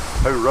behaves,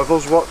 how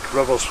rivers work.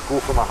 Rivers go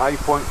from a high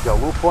point to a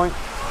low point.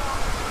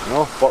 You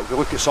know, but we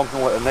look at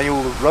something like the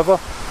Nile River,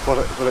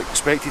 we're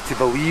expected to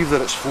believe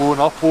that it's flowing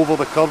up over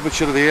the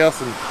curvature of the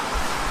earth, and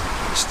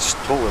it's just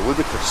totally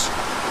ludicrous.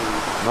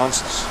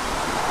 Nonsense.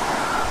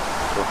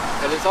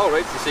 And it's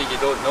alright to say you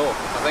don't know.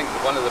 I think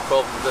one of the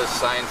problems is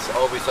science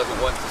always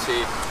doesn't want to say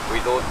we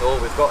don't know.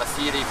 We've got a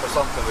theory for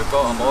something, we've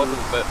got a model,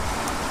 but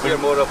we're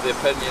more of the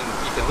opinion,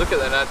 you can look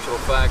at the natural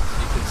facts,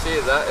 you can say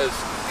that is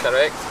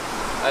correct,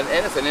 and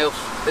anything else,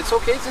 it's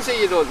okay to say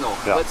you don't know.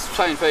 Yeah. Let's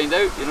try and find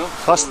out, you know.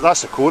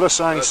 That's the core of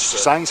science.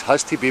 Science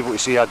has to be able to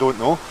say I don't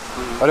know,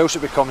 or else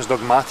it becomes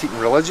dogmatic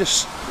and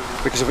religious.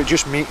 Because if it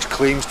just makes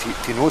claims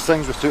to know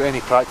things without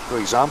any practical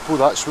example,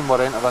 that's when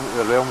we're entering into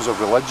the realms of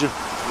religion.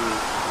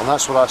 And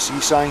that's where I see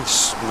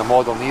science in the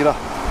modern era.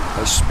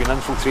 It's been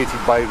infiltrated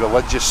by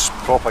religious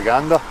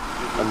propaganda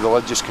and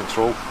religious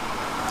control.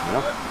 You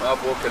know?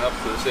 I've woken up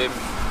to the same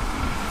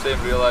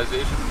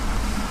realisation.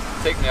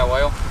 Take me a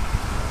while.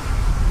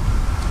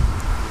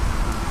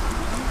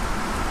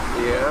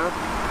 Yeah.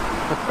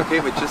 Okay,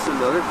 but just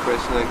another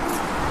question, like,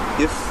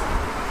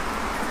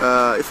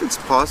 if it's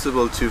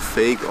possible to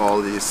fake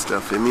all these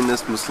stuff, I mean,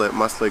 this must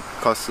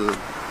cost a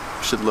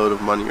shitload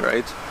of money,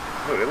 right?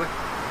 Oh, really?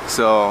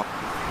 So,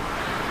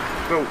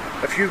 well,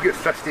 if you get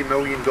 $50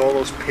 million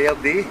per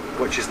day,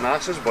 which is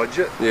NASA's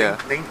budget, yeah,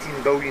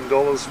 $19 billion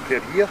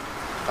per year,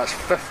 that's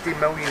 $50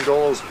 million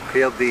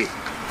per day.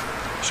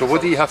 So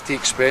what do you have to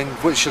expend?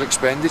 What's your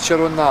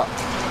expenditure on that?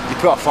 You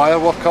put a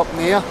firework up in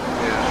the air,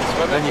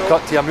 and then you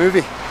cut to a movie.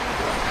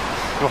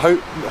 You know, how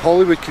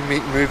Hollywood can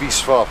make movies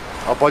for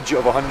a budget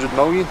of 100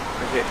 million.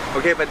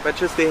 Okay, but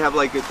just they have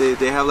like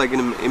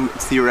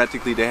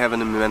theoretically they have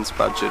an immense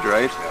budget,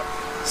 right? Yeah.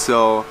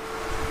 So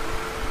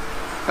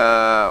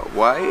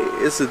why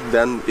is it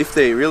then, if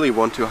they really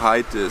want to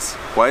hide this,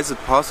 why is it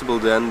possible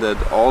then that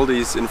all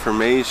this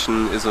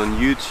information is on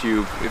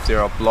YouTube? If there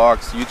are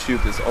blogs,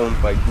 YouTube is owned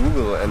by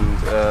Google, and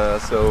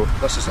so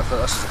this is the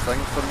thing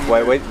for me.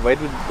 Why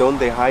don't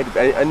they hide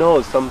it? I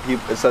know some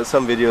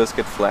videos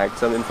get flagged,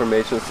 some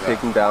information is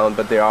taken down,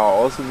 but there are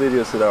also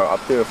videos that are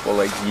up there for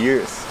like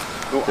years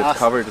that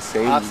cover the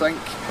same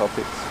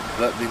topics.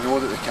 That they know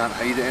that they can't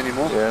hide it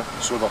anymore,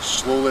 so they're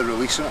slowly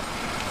releasing it.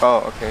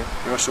 Oh, okay.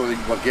 You know, so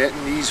we're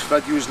getting these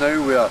videos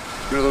now where,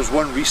 you know, there's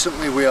one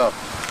recently where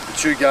the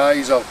two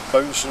guys are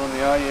bouncing on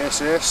the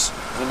ISS,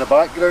 and in the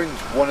background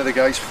one of the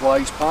guys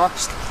flies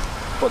past,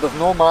 but they've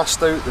no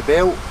masked out the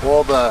belt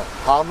or the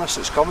harness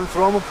that's coming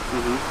from him,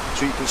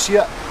 so you can see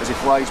it as he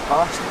flies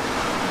past.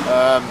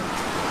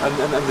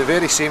 And in the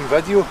very same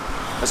video,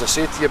 as I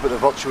said to you about the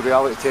virtual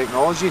reality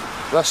technology,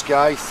 this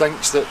guy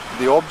thinks that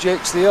the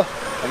object's there,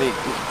 and he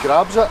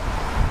grabs it,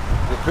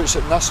 he puts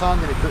it in this hand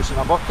and he puts it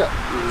in a bucket.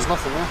 There's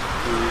nothing there.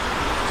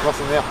 There's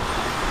nothing there.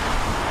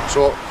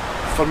 So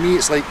for me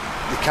it's like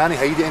they can't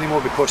hide it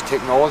anymore because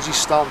technology's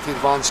starting to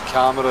advance.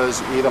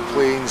 Cameras,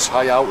 aeroplanes,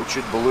 high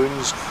altitude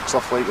balloons,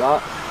 stuff like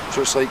that.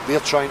 So it's like they're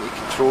trying to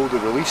control the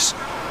release.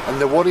 And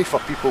the worry for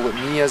people like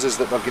me is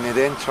that they're going to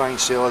then try and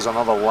sell us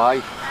another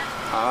lie.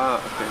 Ah,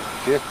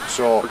 okay.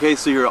 So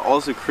you're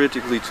also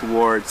critically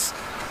towards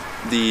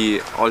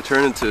the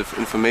alternative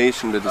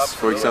information that is,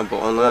 for example,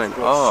 online.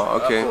 Oh,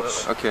 okay,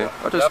 okay.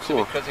 Oh, that's cool.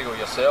 You have to be critical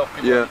yourself.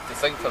 People need to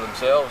think for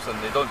themselves,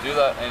 and they don't do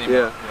that anymore.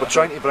 Yeah, we're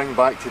trying to bring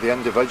back to the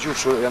individual,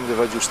 so that the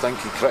individual's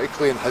thinking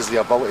critically and has the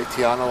ability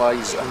to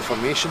analyse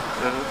information,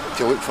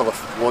 to look for the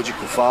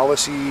logical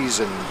fallacies,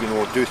 and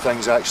do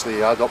things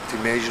actually add up to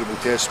measurable,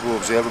 testable,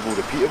 observable,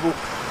 repeatable,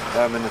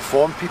 and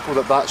inform people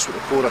that that's what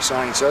the core of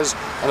science is.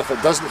 And if it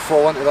doesn't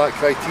fall into that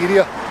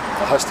criteria,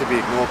 it has to be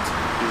ignored.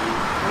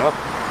 You know?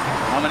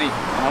 How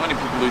many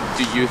people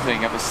do you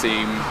think have the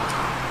same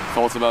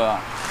thoughts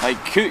about that?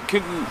 Like,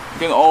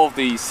 couldn't all of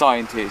the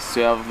scientists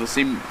who have the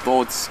same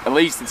thoughts, at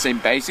least the same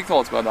basic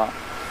thoughts about that,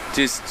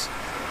 just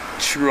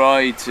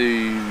try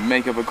to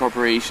make up a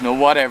corporation or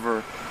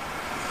whatever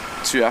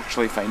to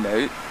actually find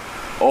out?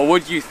 Or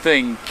would you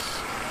think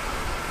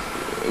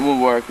it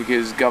won't work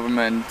because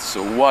governments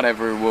or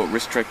whatever will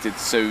restrict it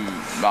so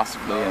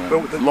massively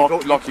and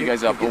lock you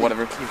guys up or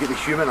whatever. You get the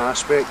human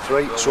aspect,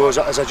 right? So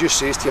as I just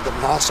says to you, but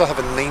NASA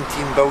having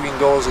 $19 billion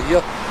a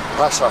year,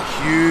 that's a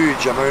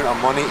huge amount of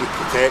money to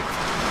protect.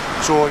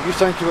 So you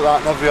think about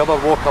that in every other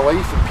walk of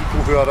life, and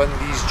people who are in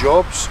these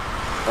jobs,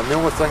 and the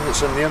only thing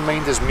that's in their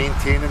mind is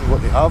maintaining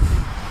what they have,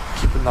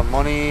 keeping their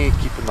money,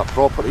 keeping their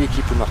property,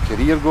 keeping their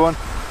career going.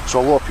 So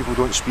a lot of people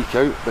don't speak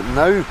out, but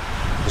now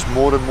there's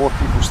more and more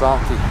people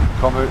starting to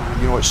come out.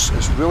 You know,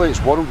 it's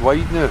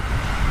worldwide now.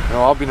 You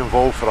know, I've been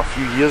involved for a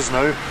few years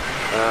now,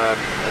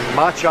 and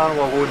my channel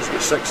alone's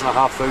got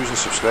 6,500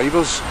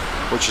 subscribers,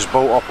 which is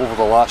built up over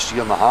the last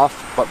year and a half.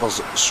 But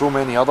there's so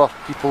many other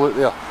people out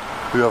there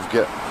who have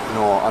got, you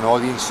know, an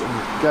audience, and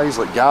guys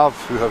like Gav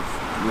who have,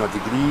 you know, a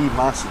degree,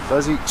 maths and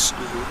physics,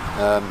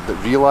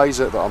 that realise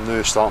it, that are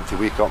now starting to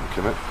wake up and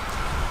come out.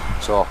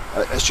 So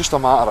it's just a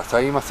matter of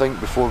time, I think,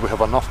 before we have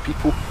enough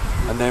people,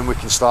 and then we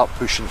can start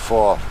pushing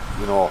for,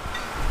 you know,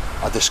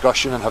 a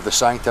discussion and have the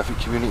scientific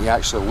community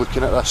actually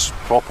looking at this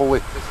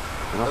properly.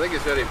 You know? I think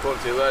it's very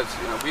important to realize,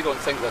 you know, we don't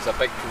think there's a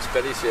big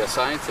conspiracy of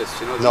scientists.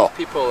 You know, No. these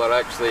people are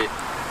actually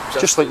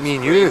just like me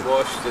and you.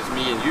 brainwashed as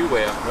me and you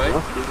were, right?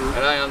 Yeah.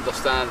 And I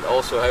understand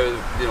also how,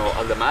 you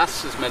know, the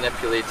maths is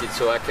manipulated,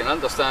 so I can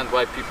understand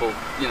why people,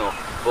 you know,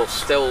 will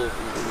still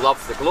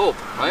love the globe,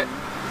 right?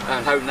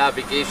 And how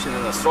navigation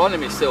and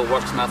astronomy still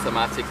works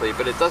mathematically,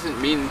 but it doesn't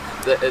mean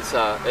that it's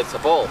a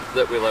ball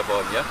that we live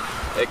on, yeah?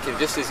 It can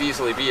just as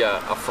easily be a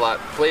flat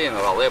plane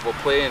or a level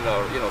plane,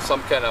 or, you know,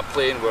 some kind of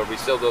plane where we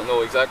still don't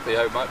know exactly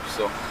how much.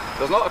 So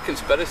there's not a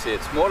conspiracy,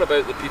 it's more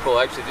about the people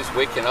actually just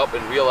waking up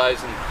and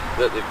realising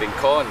that they've been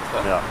conned.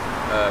 Huh? Yeah.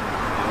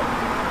 You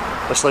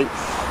know. It's like,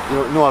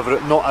 you know,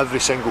 not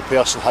every single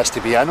person has to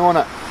be in on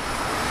it,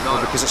 No,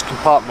 because it's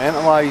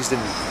compartmentalised,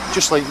 and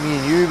just like me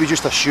and you, we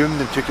just assumed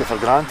and took it for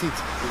granted.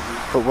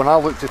 But when I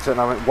looked at it and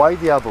I went, why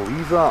do I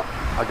believe that?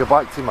 I go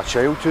back to my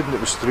childhood, and it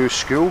was through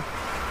school.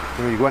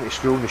 You know, you go into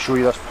school and they show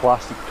you this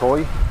plastic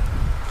toy,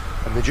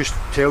 and they just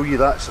tell you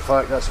that's the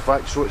fact, that's the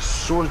fact. So it's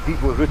so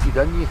deeply rooted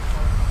in you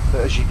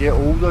that as you get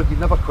older, you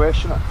never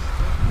question it.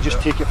 You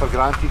just take it for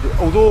granted.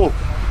 Although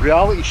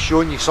reality's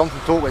showing you something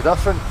totally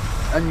different,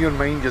 in your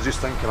mind you're just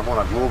thinking, I'm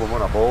on a globe, I'm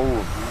on a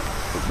ball,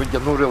 but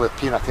you're not really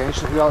paying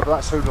attention to reality.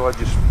 That's how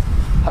religious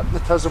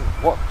hypnotism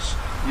works.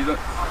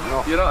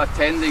 You're not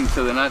attending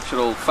to the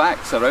natural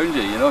facts around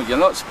you, you know. You're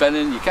not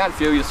spinning, you can't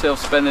feel yourself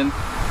spinning.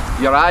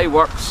 Your eye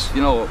works,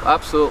 you know,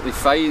 absolutely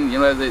fine. You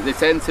know, they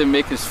tend to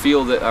make us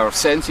feel that our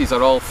senses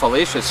are all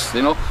fallacious,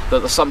 you know, that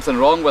there's something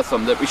wrong with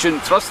them, that we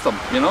shouldn't trust them,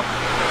 you know.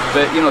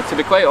 But, you know, to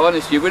be quite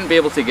honest, you wouldn't be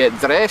able to get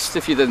dressed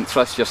if you didn't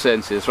trust your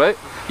senses, right?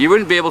 You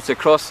wouldn't be able to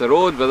cross the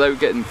road without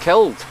getting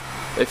killed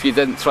if you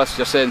didn't trust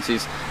your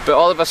senses. But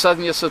all of a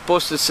sudden you're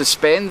supposed to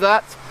suspend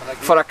that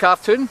for a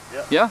cartoon?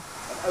 Yeah?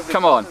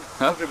 Come on.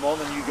 Every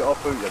morning you get up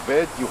out of your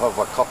bed, you have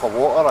a cup of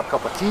water, a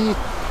cup of tea.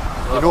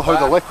 You know how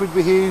the liquid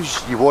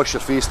behaves, you wash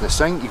your face in the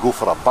sink, you go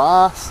for a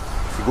bath,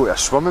 you go to a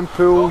swimming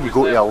pool, you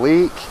go to a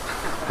lake.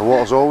 The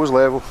water's always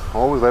level,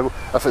 always level.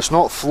 If it's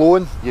not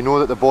flowing, you know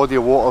that the body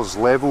of water's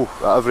level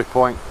at every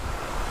point.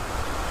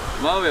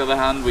 Well, on the other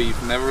hand,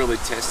 we've never really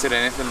tested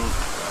anything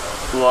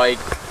like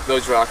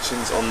those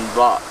reactions on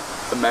that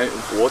amount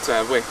of water,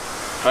 have we?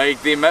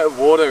 Like, the amount of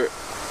water,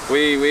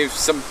 we've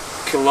some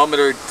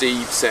kilometre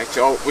deep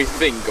section, or we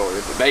think, or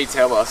they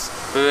tell us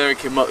that there are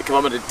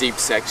kilometre deep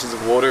sections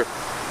of water.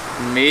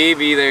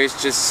 Maybe there's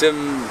just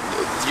some,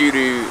 due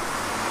to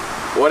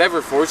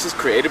whatever forces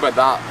created by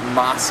that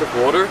massive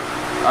water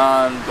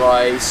and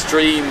by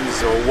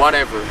streams or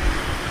whatever.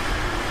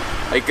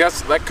 I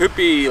guess that could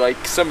be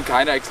like some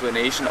kind of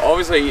explanation.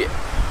 Obviously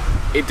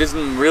it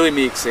doesn't really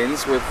make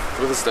sense with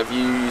the stuff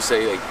you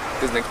say, like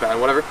doesn't expand,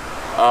 whatever.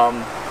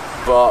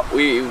 But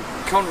we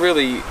can't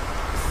really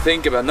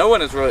think about, no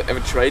one has really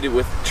ever tried it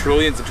with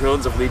trillions and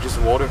trillions of litres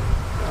of water.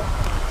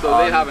 So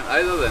they haven't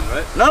either then,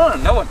 right?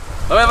 No one.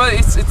 I mean,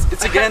 it's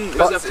again,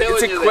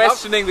 it's a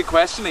questioning the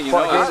questioning, you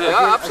know.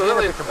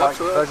 Absolutely. Again, back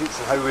to physics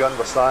and how we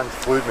understand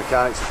fluid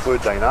mechanics and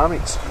fluid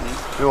dynamics.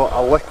 You know,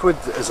 a liquid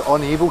is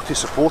unable to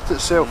support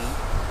itself.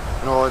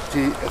 You know, if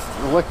the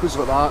liquid's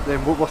like that,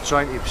 then what we're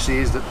trying to say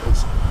is that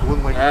it's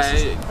going like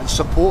this and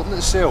supporting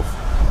itself.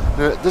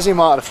 Now, it doesn't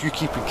matter if you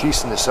keep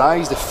increasing the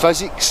size, the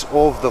physics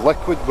of the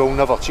liquid will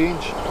never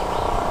change.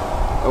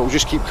 It will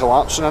just keep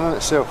collapsing in on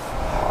itself.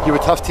 You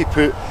would have to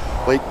put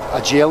like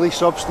a jelly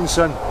substance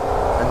in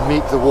and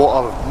make the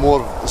water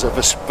more, is it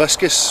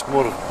viscous,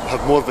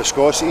 have more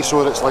viscosity,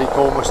 so that it's like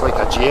almost like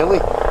a jelly,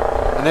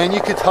 and then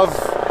you could have.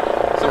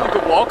 Someone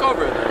could walk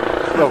over it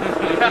then. Well,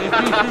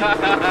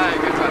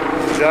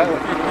 exactly.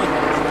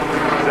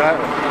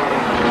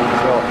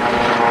 So,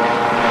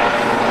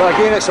 but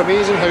again, it's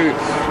amazing how,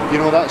 you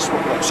know, that's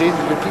what I'm saying.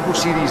 When people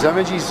see these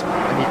images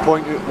and you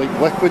point out like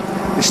liquid,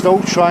 they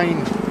still try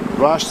and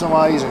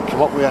rationalise and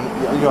come up with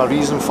a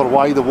reason for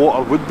why the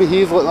water would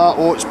behave like that.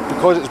 Oh, it's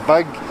because it's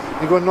big.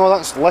 You go, no,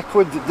 that's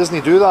liquid. It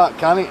doesn't do that,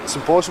 can it? It's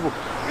impossible. I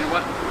mean,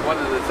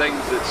 one of the things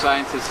that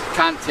scientists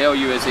can't tell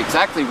you is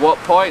exactly what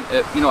point,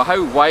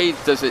 how wide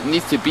does it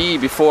need to be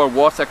before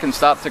water can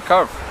start to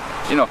curve?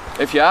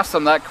 If you ask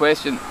them that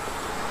question,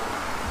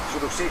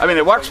 I mean,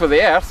 it works for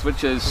the Earth,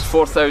 which is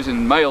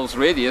 4,000 miles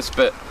radius,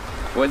 but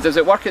does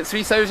it work at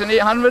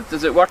 3,800?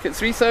 Does it work at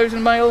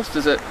 3,000 miles?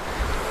 Does it,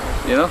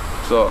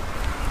 so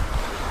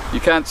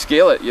you can't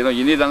scale it, you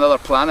need another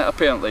planet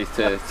apparently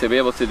to be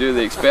able to do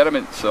the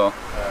experiment, so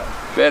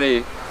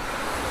very,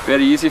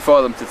 very easy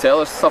for them to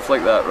tell us stuff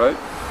like that, right?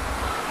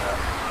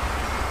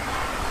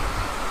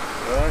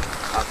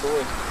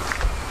 Absolutely.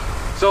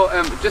 So,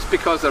 just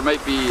because there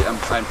might be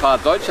ein paar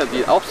Deutsche,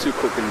 die auch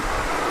zugucken,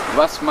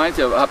 was meint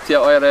ihr? Habt ihr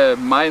eure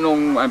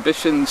Meinung ein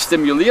bisschen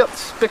stimuliert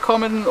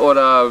bekommen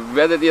oder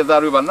werdet ihr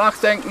darüber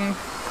nachdenken?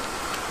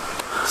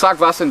 Sag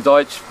was in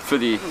Deutsch für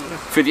die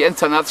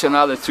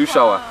internationale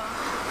Zuschauer.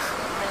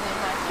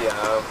 Ja,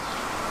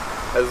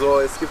 also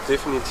es gibt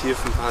definitiv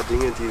ein paar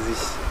Dinge, die sich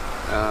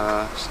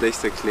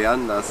schlecht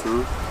erklären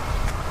lassen,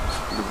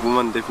 wo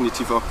man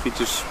definitiv auch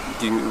kritisch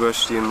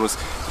gegenüberstehen muss.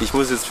 Ich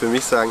muss jetzt für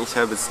mich sagen, ich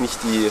habe jetzt nicht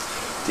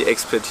die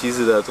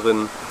Expertise da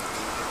drin,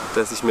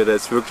 dass ich mir da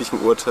jetzt wirklich ein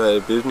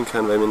Urteil bilden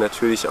kann, weil mir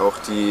natürlich auch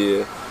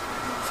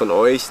von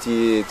euch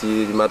die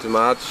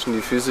mathematischen,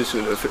 die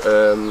physischen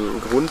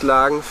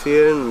Grundlagen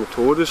fehlen,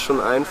 methodisch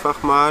schon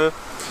einfach mal.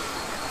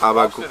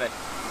 Aber brauchst du nicht.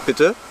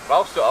 Bitte?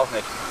 Brauchst du auch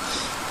nicht.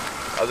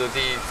 Also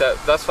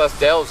das, was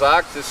Dell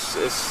sagt,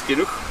 ist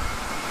genug.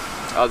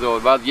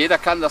 Also, weil jeder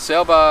kann das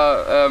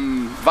selber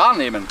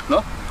wahrnehmen.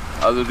 Ne?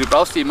 Also du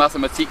brauchst die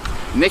Mathematik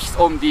nicht,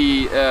 um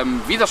die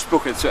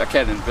Widersprüche zu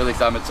erkennen, will ich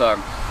damit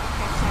sagen.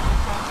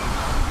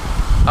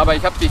 Aber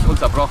ich habe dich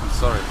unterbrochen,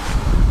 sorry.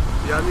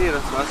 Ja, nee,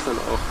 das war's dann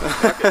auch.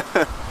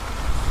 Okay.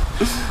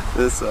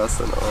 Das war's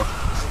dann auch.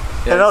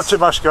 Yeah, not too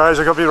much, guys.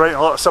 I've got to be writing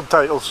a lot of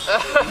subtitles.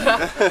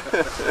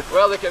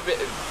 Well, they could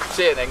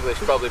say it in English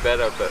probably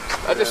better, but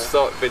I just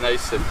thought it'd be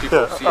nice if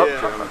people see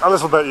it. A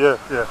little bit, yeah.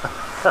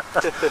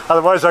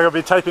 Otherwise, I'm going to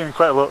be typing in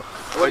quite a lot.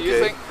 What do you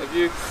think? Have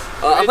you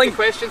I think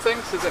question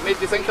things? Has it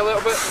made you think a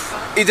little bit?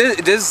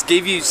 It does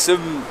give you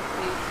some.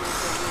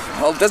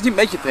 Well, it doesn't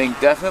make you think,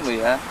 definitely,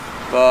 yeah.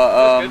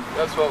 But That's good.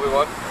 That's what we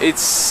want.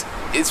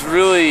 it's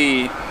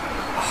really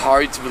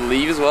hard to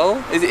believe as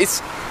well.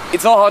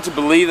 It's not hard to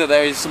believe that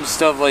there is some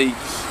stuff like,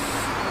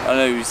 I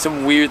don't know,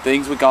 some weird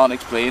things we can't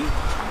explain.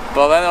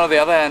 But then on the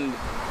other hand,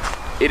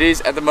 it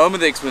is at the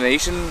moment the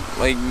explanation,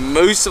 like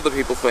most of the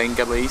people think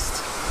at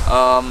least,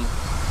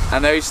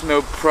 and there is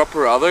no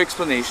proper other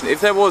explanation. If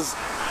there was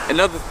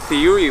another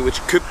theory which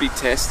could be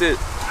tested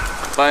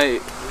by,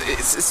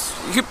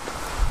 you could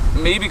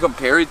maybe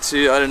compare it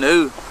to, I don't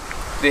know,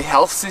 the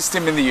health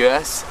system in the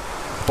US.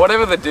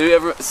 Whatever they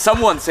do,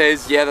 someone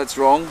says, yeah, that's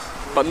wrong,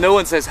 but no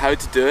one says how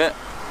to do it.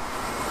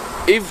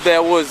 If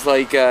there was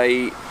like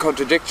a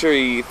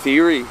contradictory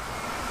theory,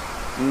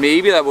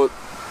 maybe that would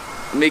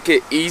make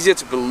it easier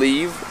to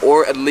believe,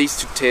 or at least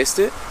to test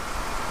it.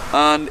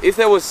 And if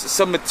there was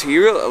some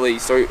material at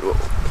least, or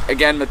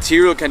again,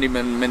 material can be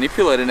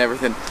manipulated and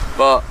everything,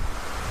 but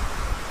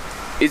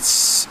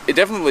it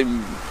definitely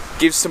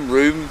gives some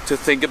room to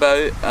think about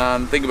it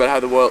and think about how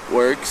the world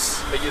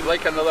works. But you'd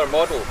like another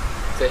model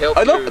to help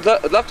I'd you.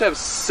 love to have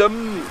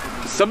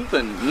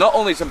something, not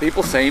only some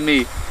people saying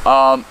me,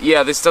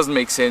 yeah, this doesn't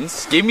make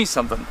sense. Give me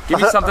something. Give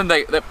me something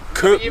that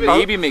could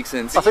maybe make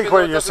sense. I think Even though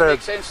when it you doesn't said,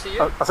 make sense to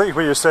you. I think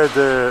when you said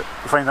you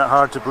find that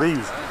hard to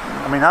believe.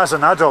 I mean, as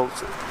an adult,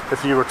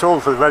 if you were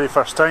told for the very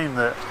first time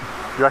that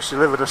you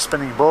actually live in a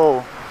spinning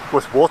ball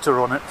with water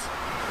on it,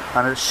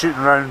 and it's shooting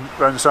around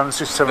the sun at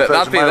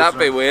 67,000 miles. That'd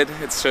be weird.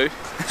 It's true.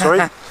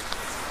 Sorry.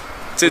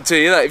 to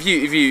hear that, if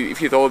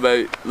you thought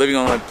about living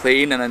on a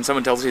plane and then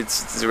someone tells you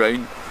it's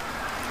around,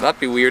 that'd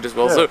be weird as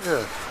well.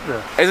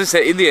 Yeah. As I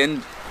said, in the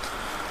end,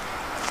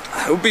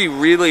 it would be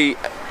really,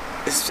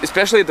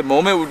 especially at the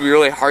moment, it would be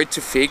really hard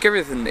to fake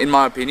everything, in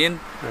my opinion.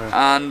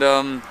 Yeah.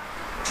 And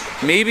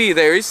maybe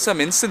there is some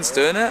instance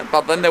doing it,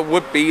 but then there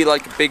would be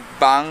like a big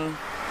bang,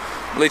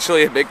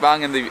 literally a big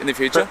bang in the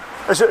future.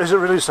 But is it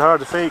really so hard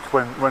to fake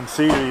when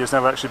theory has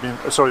never actually been,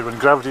 when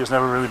gravity has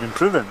never really been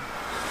proven?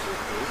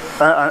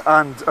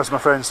 And as my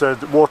friend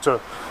said, water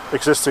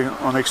existing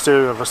on the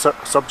exterior of a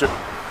subject,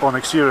 on the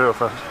exterior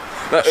of a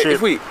but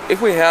shape.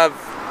 If we have,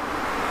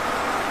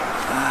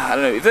 I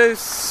don't know, if there's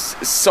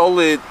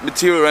solid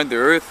material around the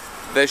Earth,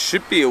 there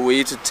should be a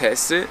way to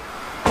test it.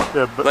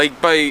 Yeah, but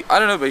like by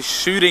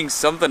shooting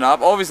something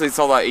up. Obviously, it's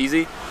not that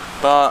easy,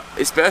 but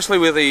especially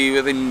with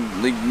the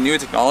new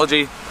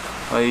technology,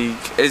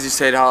 like as you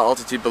said, high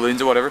altitude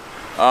balloons or whatever,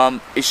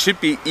 it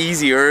should be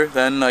easier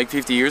than like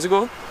 50 years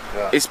ago.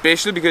 Yeah.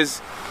 Especially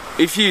because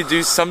if you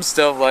do some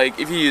stuff like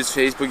if you use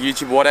Facebook,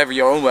 YouTube, whatever,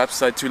 your own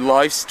website to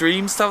live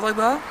stream stuff like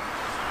that,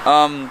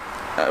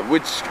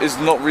 which is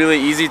not really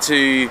easy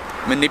to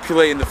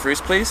manipulate in the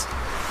first place,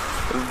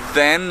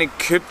 then it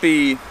could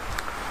be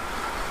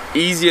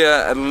easier,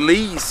 at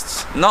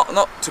least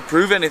not to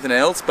prove anything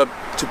else, but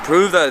to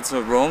prove that it's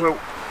not wrong,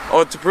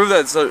 or to prove that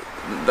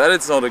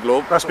it's not a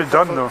globe. That's been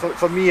done though.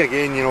 For me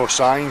again,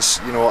 science.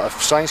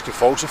 If science can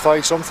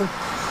falsify something,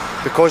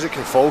 because it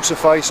can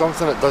falsify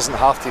something, it doesn't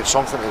have to have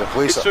something to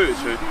replace it.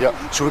 It's true.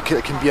 Yeah, so it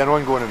can be an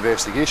ongoing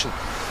investigation.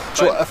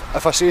 So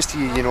if I says to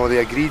you, you know, the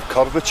agreed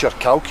curvature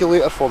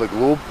calculator for the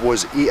globe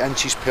was 8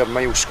 inches per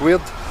mile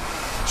squared.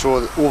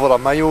 So over a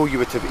mile you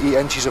would have 8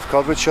 inches of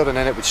curvature, and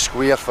then it would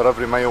square for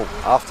every mile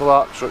after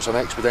that, so it's an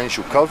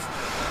exponential curve.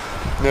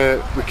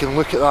 Now we can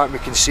look at that and we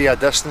can say a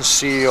distance,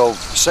 say, of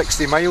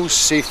 60 miles,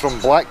 say from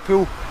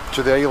Blackpool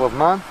to the Isle of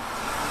Man,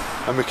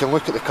 and we can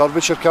look at the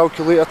curvature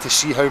calculator to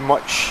see how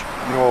much,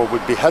 you know,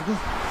 would be hidden.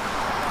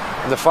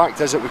 And the fact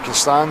is that we can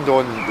stand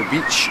on the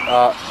beach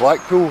at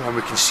Blackpool and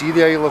we can see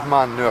the Isle of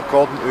Man. Now,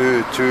 according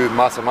to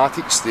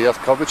mathematics, the Earth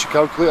curvature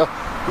calculator,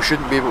 we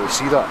shouldn't be able to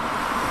see that.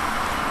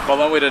 Well,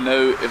 one way to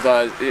know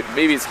if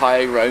maybe it's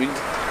high ground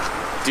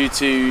due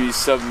to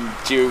some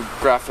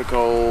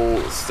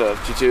geographical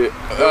stuff, due to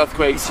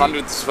earthquakes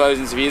hundreds of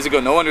thousands of years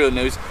ago. No one really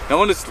knows. No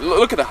one is.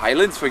 Look at the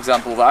Highlands, for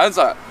example. The Highlands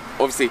are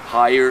obviously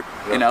higher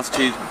in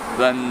altitude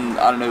than,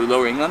 I don't know,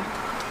 Lower England.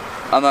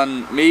 And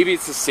then maybe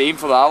it's the same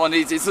for that one.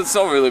 It's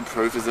not really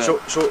proof, is it?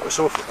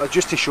 So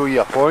just to show you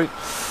a point,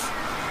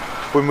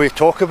 when we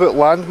talk about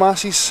land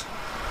masses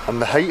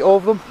and the height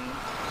of them,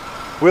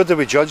 where do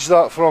we judge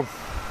that from?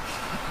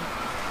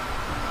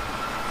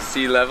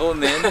 Sea level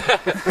and then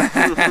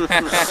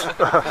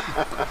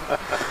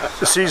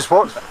The sea's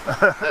what?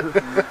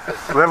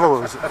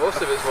 Level is it?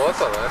 Most of it's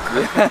water,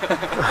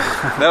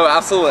 right? no,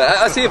 absolutely.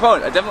 I see a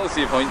point. I definitely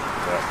see a point.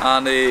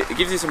 And it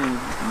gives you some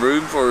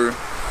room for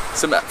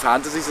some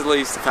fantasies, at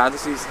least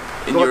fantasies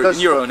in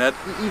your own head.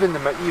 Even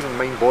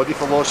mind-body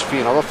philosophy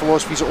and other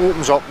philosophies, it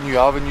opens up new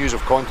avenues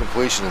of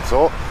contemplation and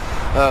thought.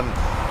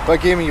 But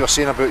again, when you were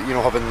saying about, you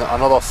know, having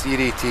another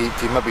theory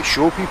to maybe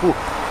show people,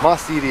 my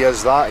theory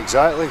is that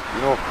exactly.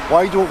 You know,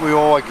 why don't we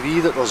all agree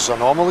that there's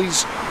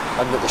anomalies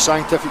and that the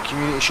scientific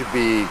community should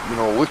be, you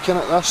know, looking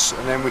at this,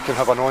 and then we can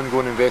have an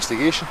ongoing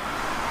investigation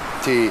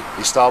to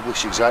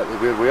establish exactly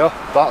where we are.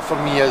 That for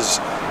me is,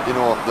 you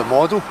know, the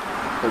model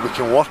that we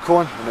can work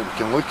on and that we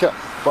can look at.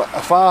 But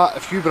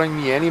if you bring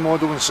me any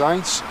model in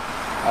science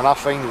and I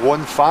find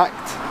one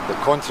fact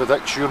that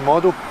contradicts your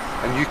model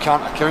and you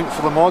can't account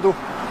for the model,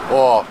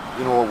 or,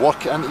 you know,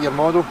 work it into your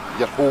model,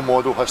 your whole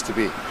model has to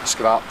be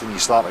scrapped and you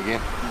start again.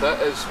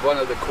 That is one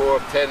of the core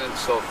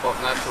tenets of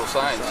natural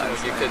science.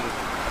 You know,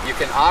 you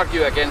can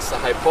argue against the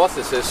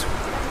hypothesis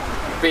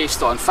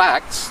based on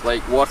facts,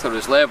 like water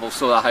is level,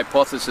 so the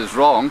hypothesis is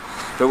wrong.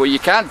 But what you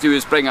can't do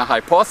is bring a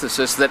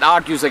hypothesis that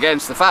argues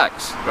against the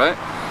facts, right?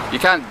 You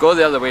can't go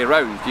the other way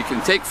around. You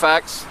can take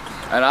facts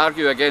and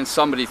argue against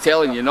somebody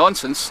telling you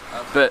nonsense,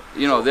 but,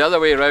 you know, the other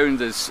way around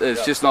is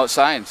just not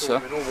science. So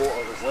we know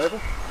water is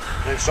level.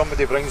 Then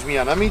somebody brings me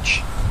an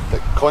image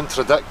that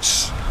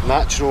contradicts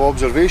natural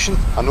observation,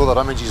 I know their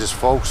image is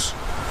false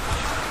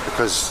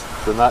because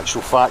the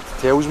natural fact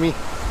tells me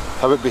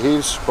how it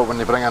behaves, but when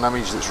they bring an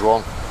image that's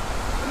wrong.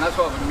 And that's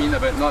what we mean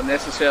about not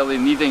necessarily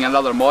needing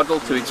another model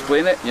to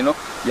explain it, you know.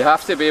 You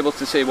have to be able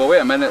to say, well, wait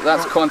a minute,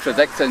 that's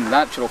contradicting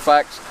natural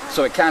facts,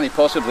 so it can't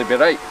possibly be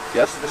right.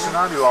 Yes? The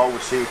scenario I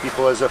always say to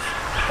people is if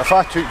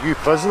I took you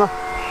prisoner,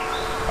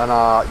 and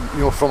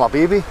you know, from a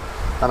baby,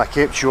 and I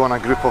kept you on a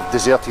group of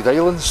deserted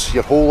islands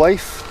your whole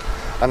life,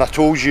 and I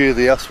told you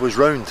the earth was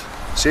round,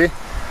 see?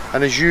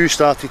 And as you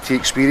started to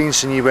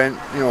experience and you went,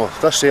 you know,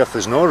 this earth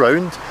is not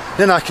round,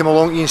 then I come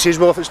along to you and says,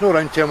 well, if it's not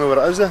round, tell me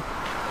where it is then.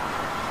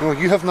 You know,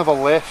 you have never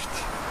left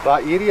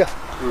that area,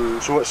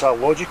 so it's a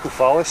logical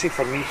fallacy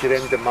for me to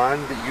then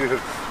demand that you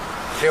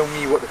tell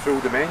me what the full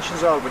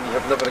dimensions are when you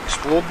have never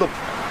explored them.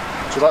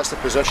 So that's the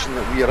position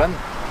that we are in.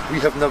 We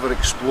have never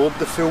explored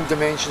the full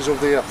dimensions of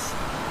the earth.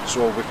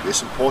 So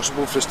it's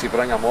impossible for us to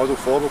bring a model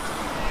forward.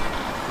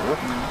 You know?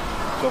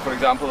 So for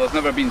example, there's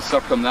never been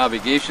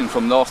circumnavigation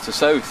from north to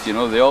south, you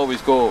know, they always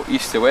go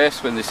east to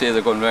west when they say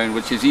they're going round,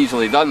 which is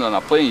easily done on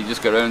a plane. You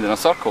just go round in a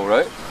circle,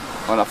 right,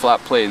 on a flat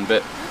plane,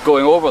 but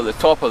going over the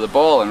top of the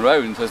ball and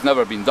round has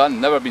never been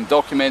done, never been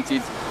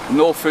documented,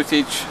 no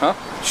footage,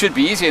 Should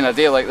be easy in a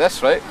day like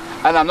this, right?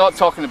 And I'm not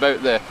talking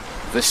about the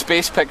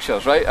space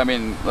pictures, right? I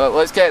mean,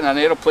 let's get in an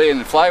aeroplane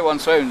and fly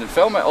once round and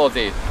film it all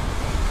day.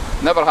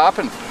 Never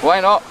happened. Why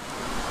not?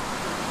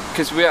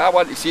 Because I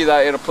want to see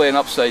that aeroplane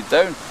upside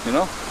down, you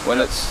know, when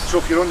it's... So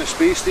if you're on the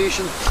space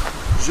station,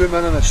 zoom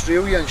in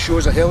Australia and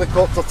shows a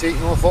helicopter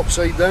taking off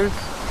upside down.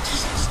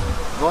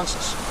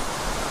 Nonsense.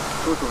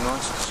 Total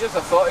nonsense. Here's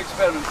a thought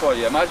experiment for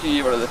you. Imagine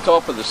you were at the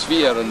top of the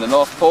sphere in the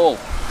North Pole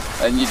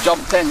and you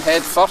jumped in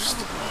head first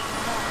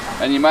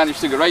and you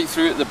managed to go right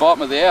through at the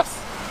bottom of the earth.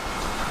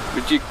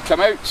 Would you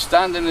come out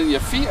standing on your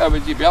feet, or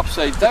would you be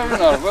upside down,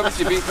 or where would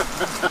you be?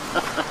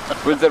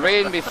 Would the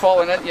rain be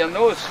falling into your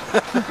nose?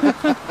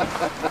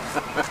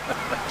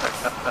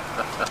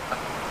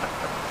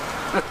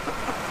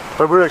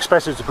 But we're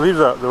expected to believe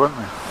that, though, aren't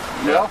we?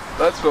 Yeah,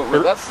 that's the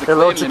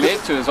claim they made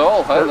to us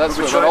all. That's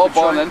what we're all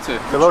born into.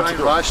 We try and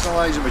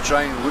rationalise and we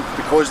try and look,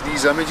 because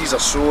these images are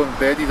so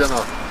embedded in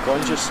our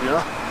conscious, you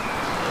know.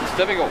 It's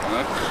difficult, you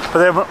know. But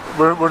then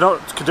we're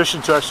not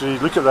conditioned to actually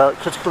look at that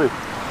critically,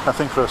 I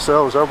think, for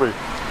ourselves, are we?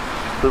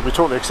 But we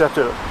totally accept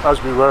it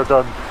as we were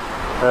done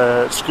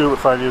at school at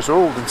 5 years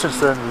old, and since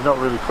then we've not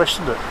really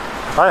questioned it.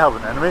 I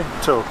haven't anyway,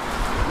 until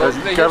There's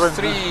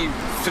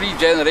three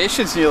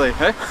generations nearly,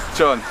 eh,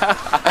 John?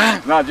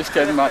 No, just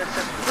kidding, man.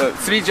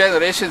 3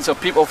 generations of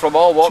people from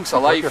all walks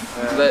of life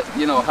that,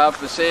 you know, have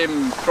the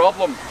same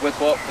problem with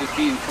what is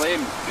being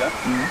claimed. Yeah.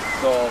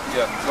 So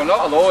yeah, we're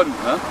not alone,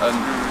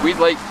 and we'd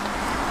like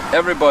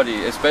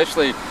everybody,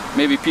 especially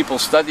maybe people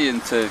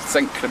studying, to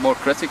think more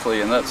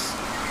critically, and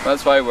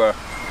that's why we're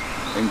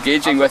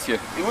engaging with you.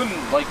 It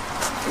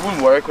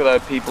wouldn't work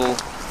without people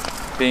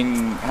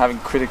having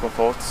critical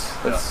thoughts.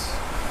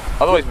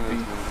 Otherwise,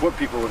 what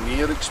people in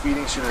me are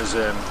experiencing is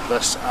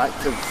this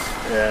active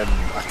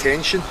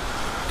attention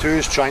to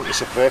us trying to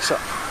suppress it.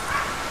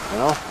 You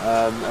know,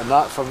 and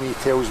that for me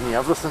tells me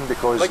everything,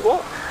 because. Like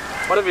what?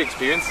 What have you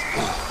experienced?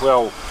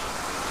 Well,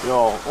 you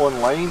know,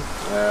 online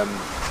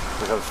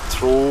we have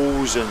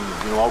trolls, and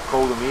you know, I'll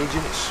call them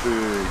agents,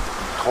 who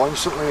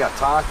constantly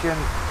attacking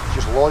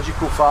just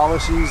logical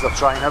fallacies. They're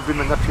trying every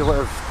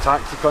manipulative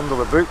tactic under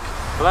the book.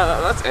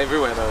 Well, that's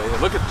everywhere though.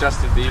 Look at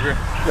Justin Bieber.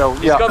 Well,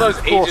 He's got those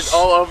agents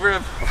all over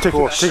him.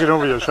 Taking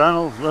over your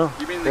channel as well.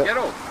 You mean the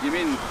girl? You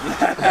mean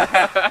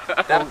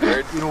That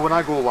bird. You know, when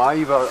I go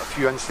live, a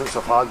few incidents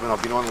I've had when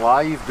I've been on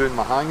live doing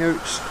my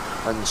hangouts,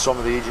 and some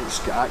of the agents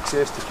get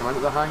access to come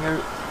into the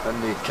hangout,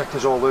 and they kick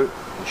us all out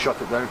and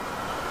shut it down.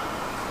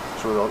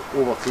 So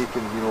they're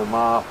overtaking, you know,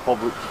 my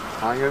public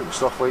hangout and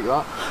stuff like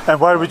that. And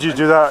why would you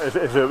do that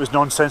if it was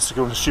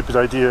nonsensical and a stupid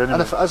idea anyway?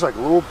 And if it is a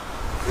globe,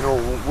 you know,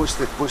 what's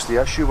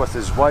the issue with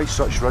is why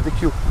such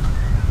ridicule?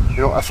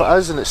 You know, if it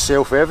is and it's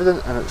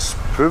self-evident and it's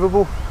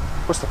provable,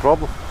 what's the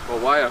problem? Well,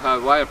 why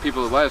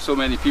are so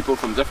many people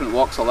from different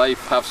walks of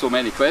life have so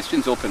many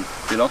questions open?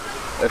 You know,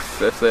 if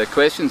the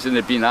questions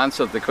hadn't been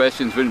answered, the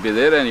questions wouldn't be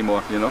there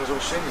anymore. You know. As I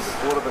was saying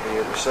before about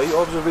the site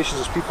observations,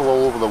 there's people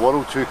all over the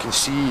world who can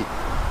see,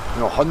 you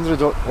know, 100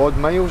 odd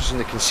miles, and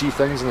they can see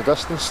things in the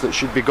distance that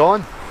should be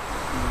gone.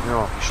 You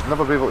know, you should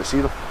never be able to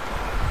see them.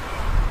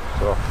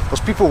 So there's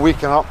people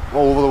waking up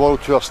all over the world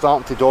who are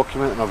starting to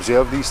document and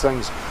observe these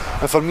things,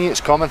 and for me it's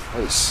coming.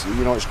 It's,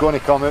 you know, it's going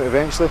to come out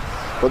eventually.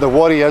 But the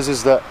worry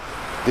is that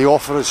they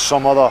offer us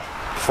some other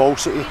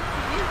falsity,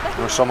 you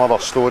know, some other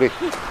story.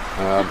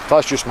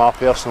 That's just my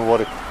personal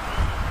worry.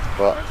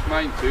 But that's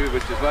mine too,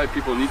 which is why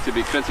people need to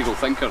be critical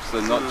thinkers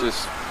and not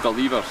just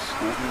believers.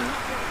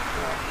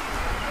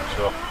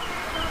 So,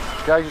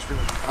 guys, it's been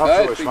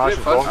absolutely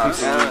smashing talking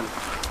to you.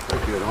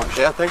 Thank you very much.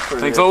 Yeah, thanks for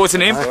Thanks. What's your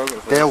name?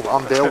 Dale,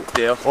 I'm Dale.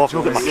 Dale. Oh, I've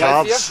not got my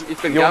cards. It's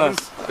been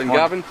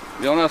Gavin.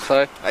 Jonas,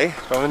 hi. Hey,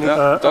 Dominic.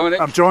 Yeah, Dominic.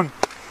 I'm John.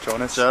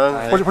 Jonas.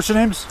 What's your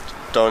names?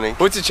 Donny.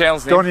 What's the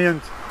channel's name? Donny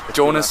and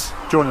Jonas.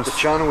 Jonas. The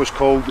channel is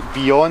called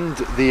Beyond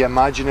the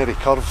Imaginary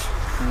Curve.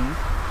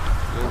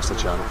 That's the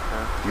channel.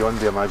 Beyond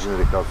the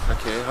Imaginary Curve.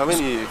 Okay, how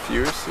many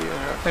viewers do you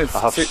have? I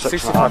have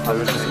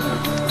 6,500.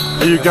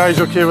 Are you guys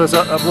okay with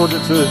us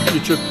uploading to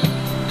YouTube?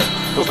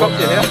 Look up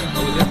to here.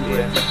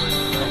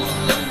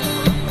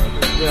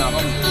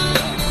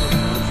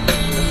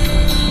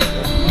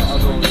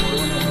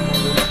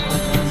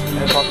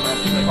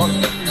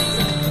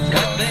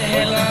 Got the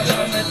headlines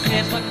from the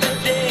paper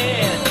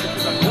today.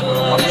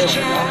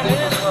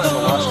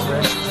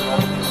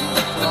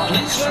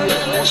 Police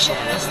running the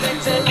shadows, think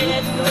they're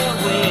getting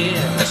away.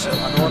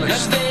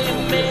 'Cause they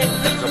make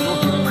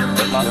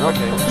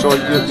So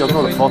you're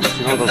not the first,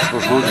 you know,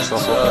 there's loads of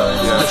stuff.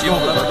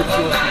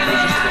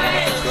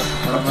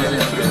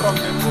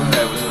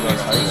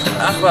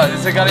 Ach, was,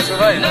 ist ja gar nicht so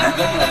weit.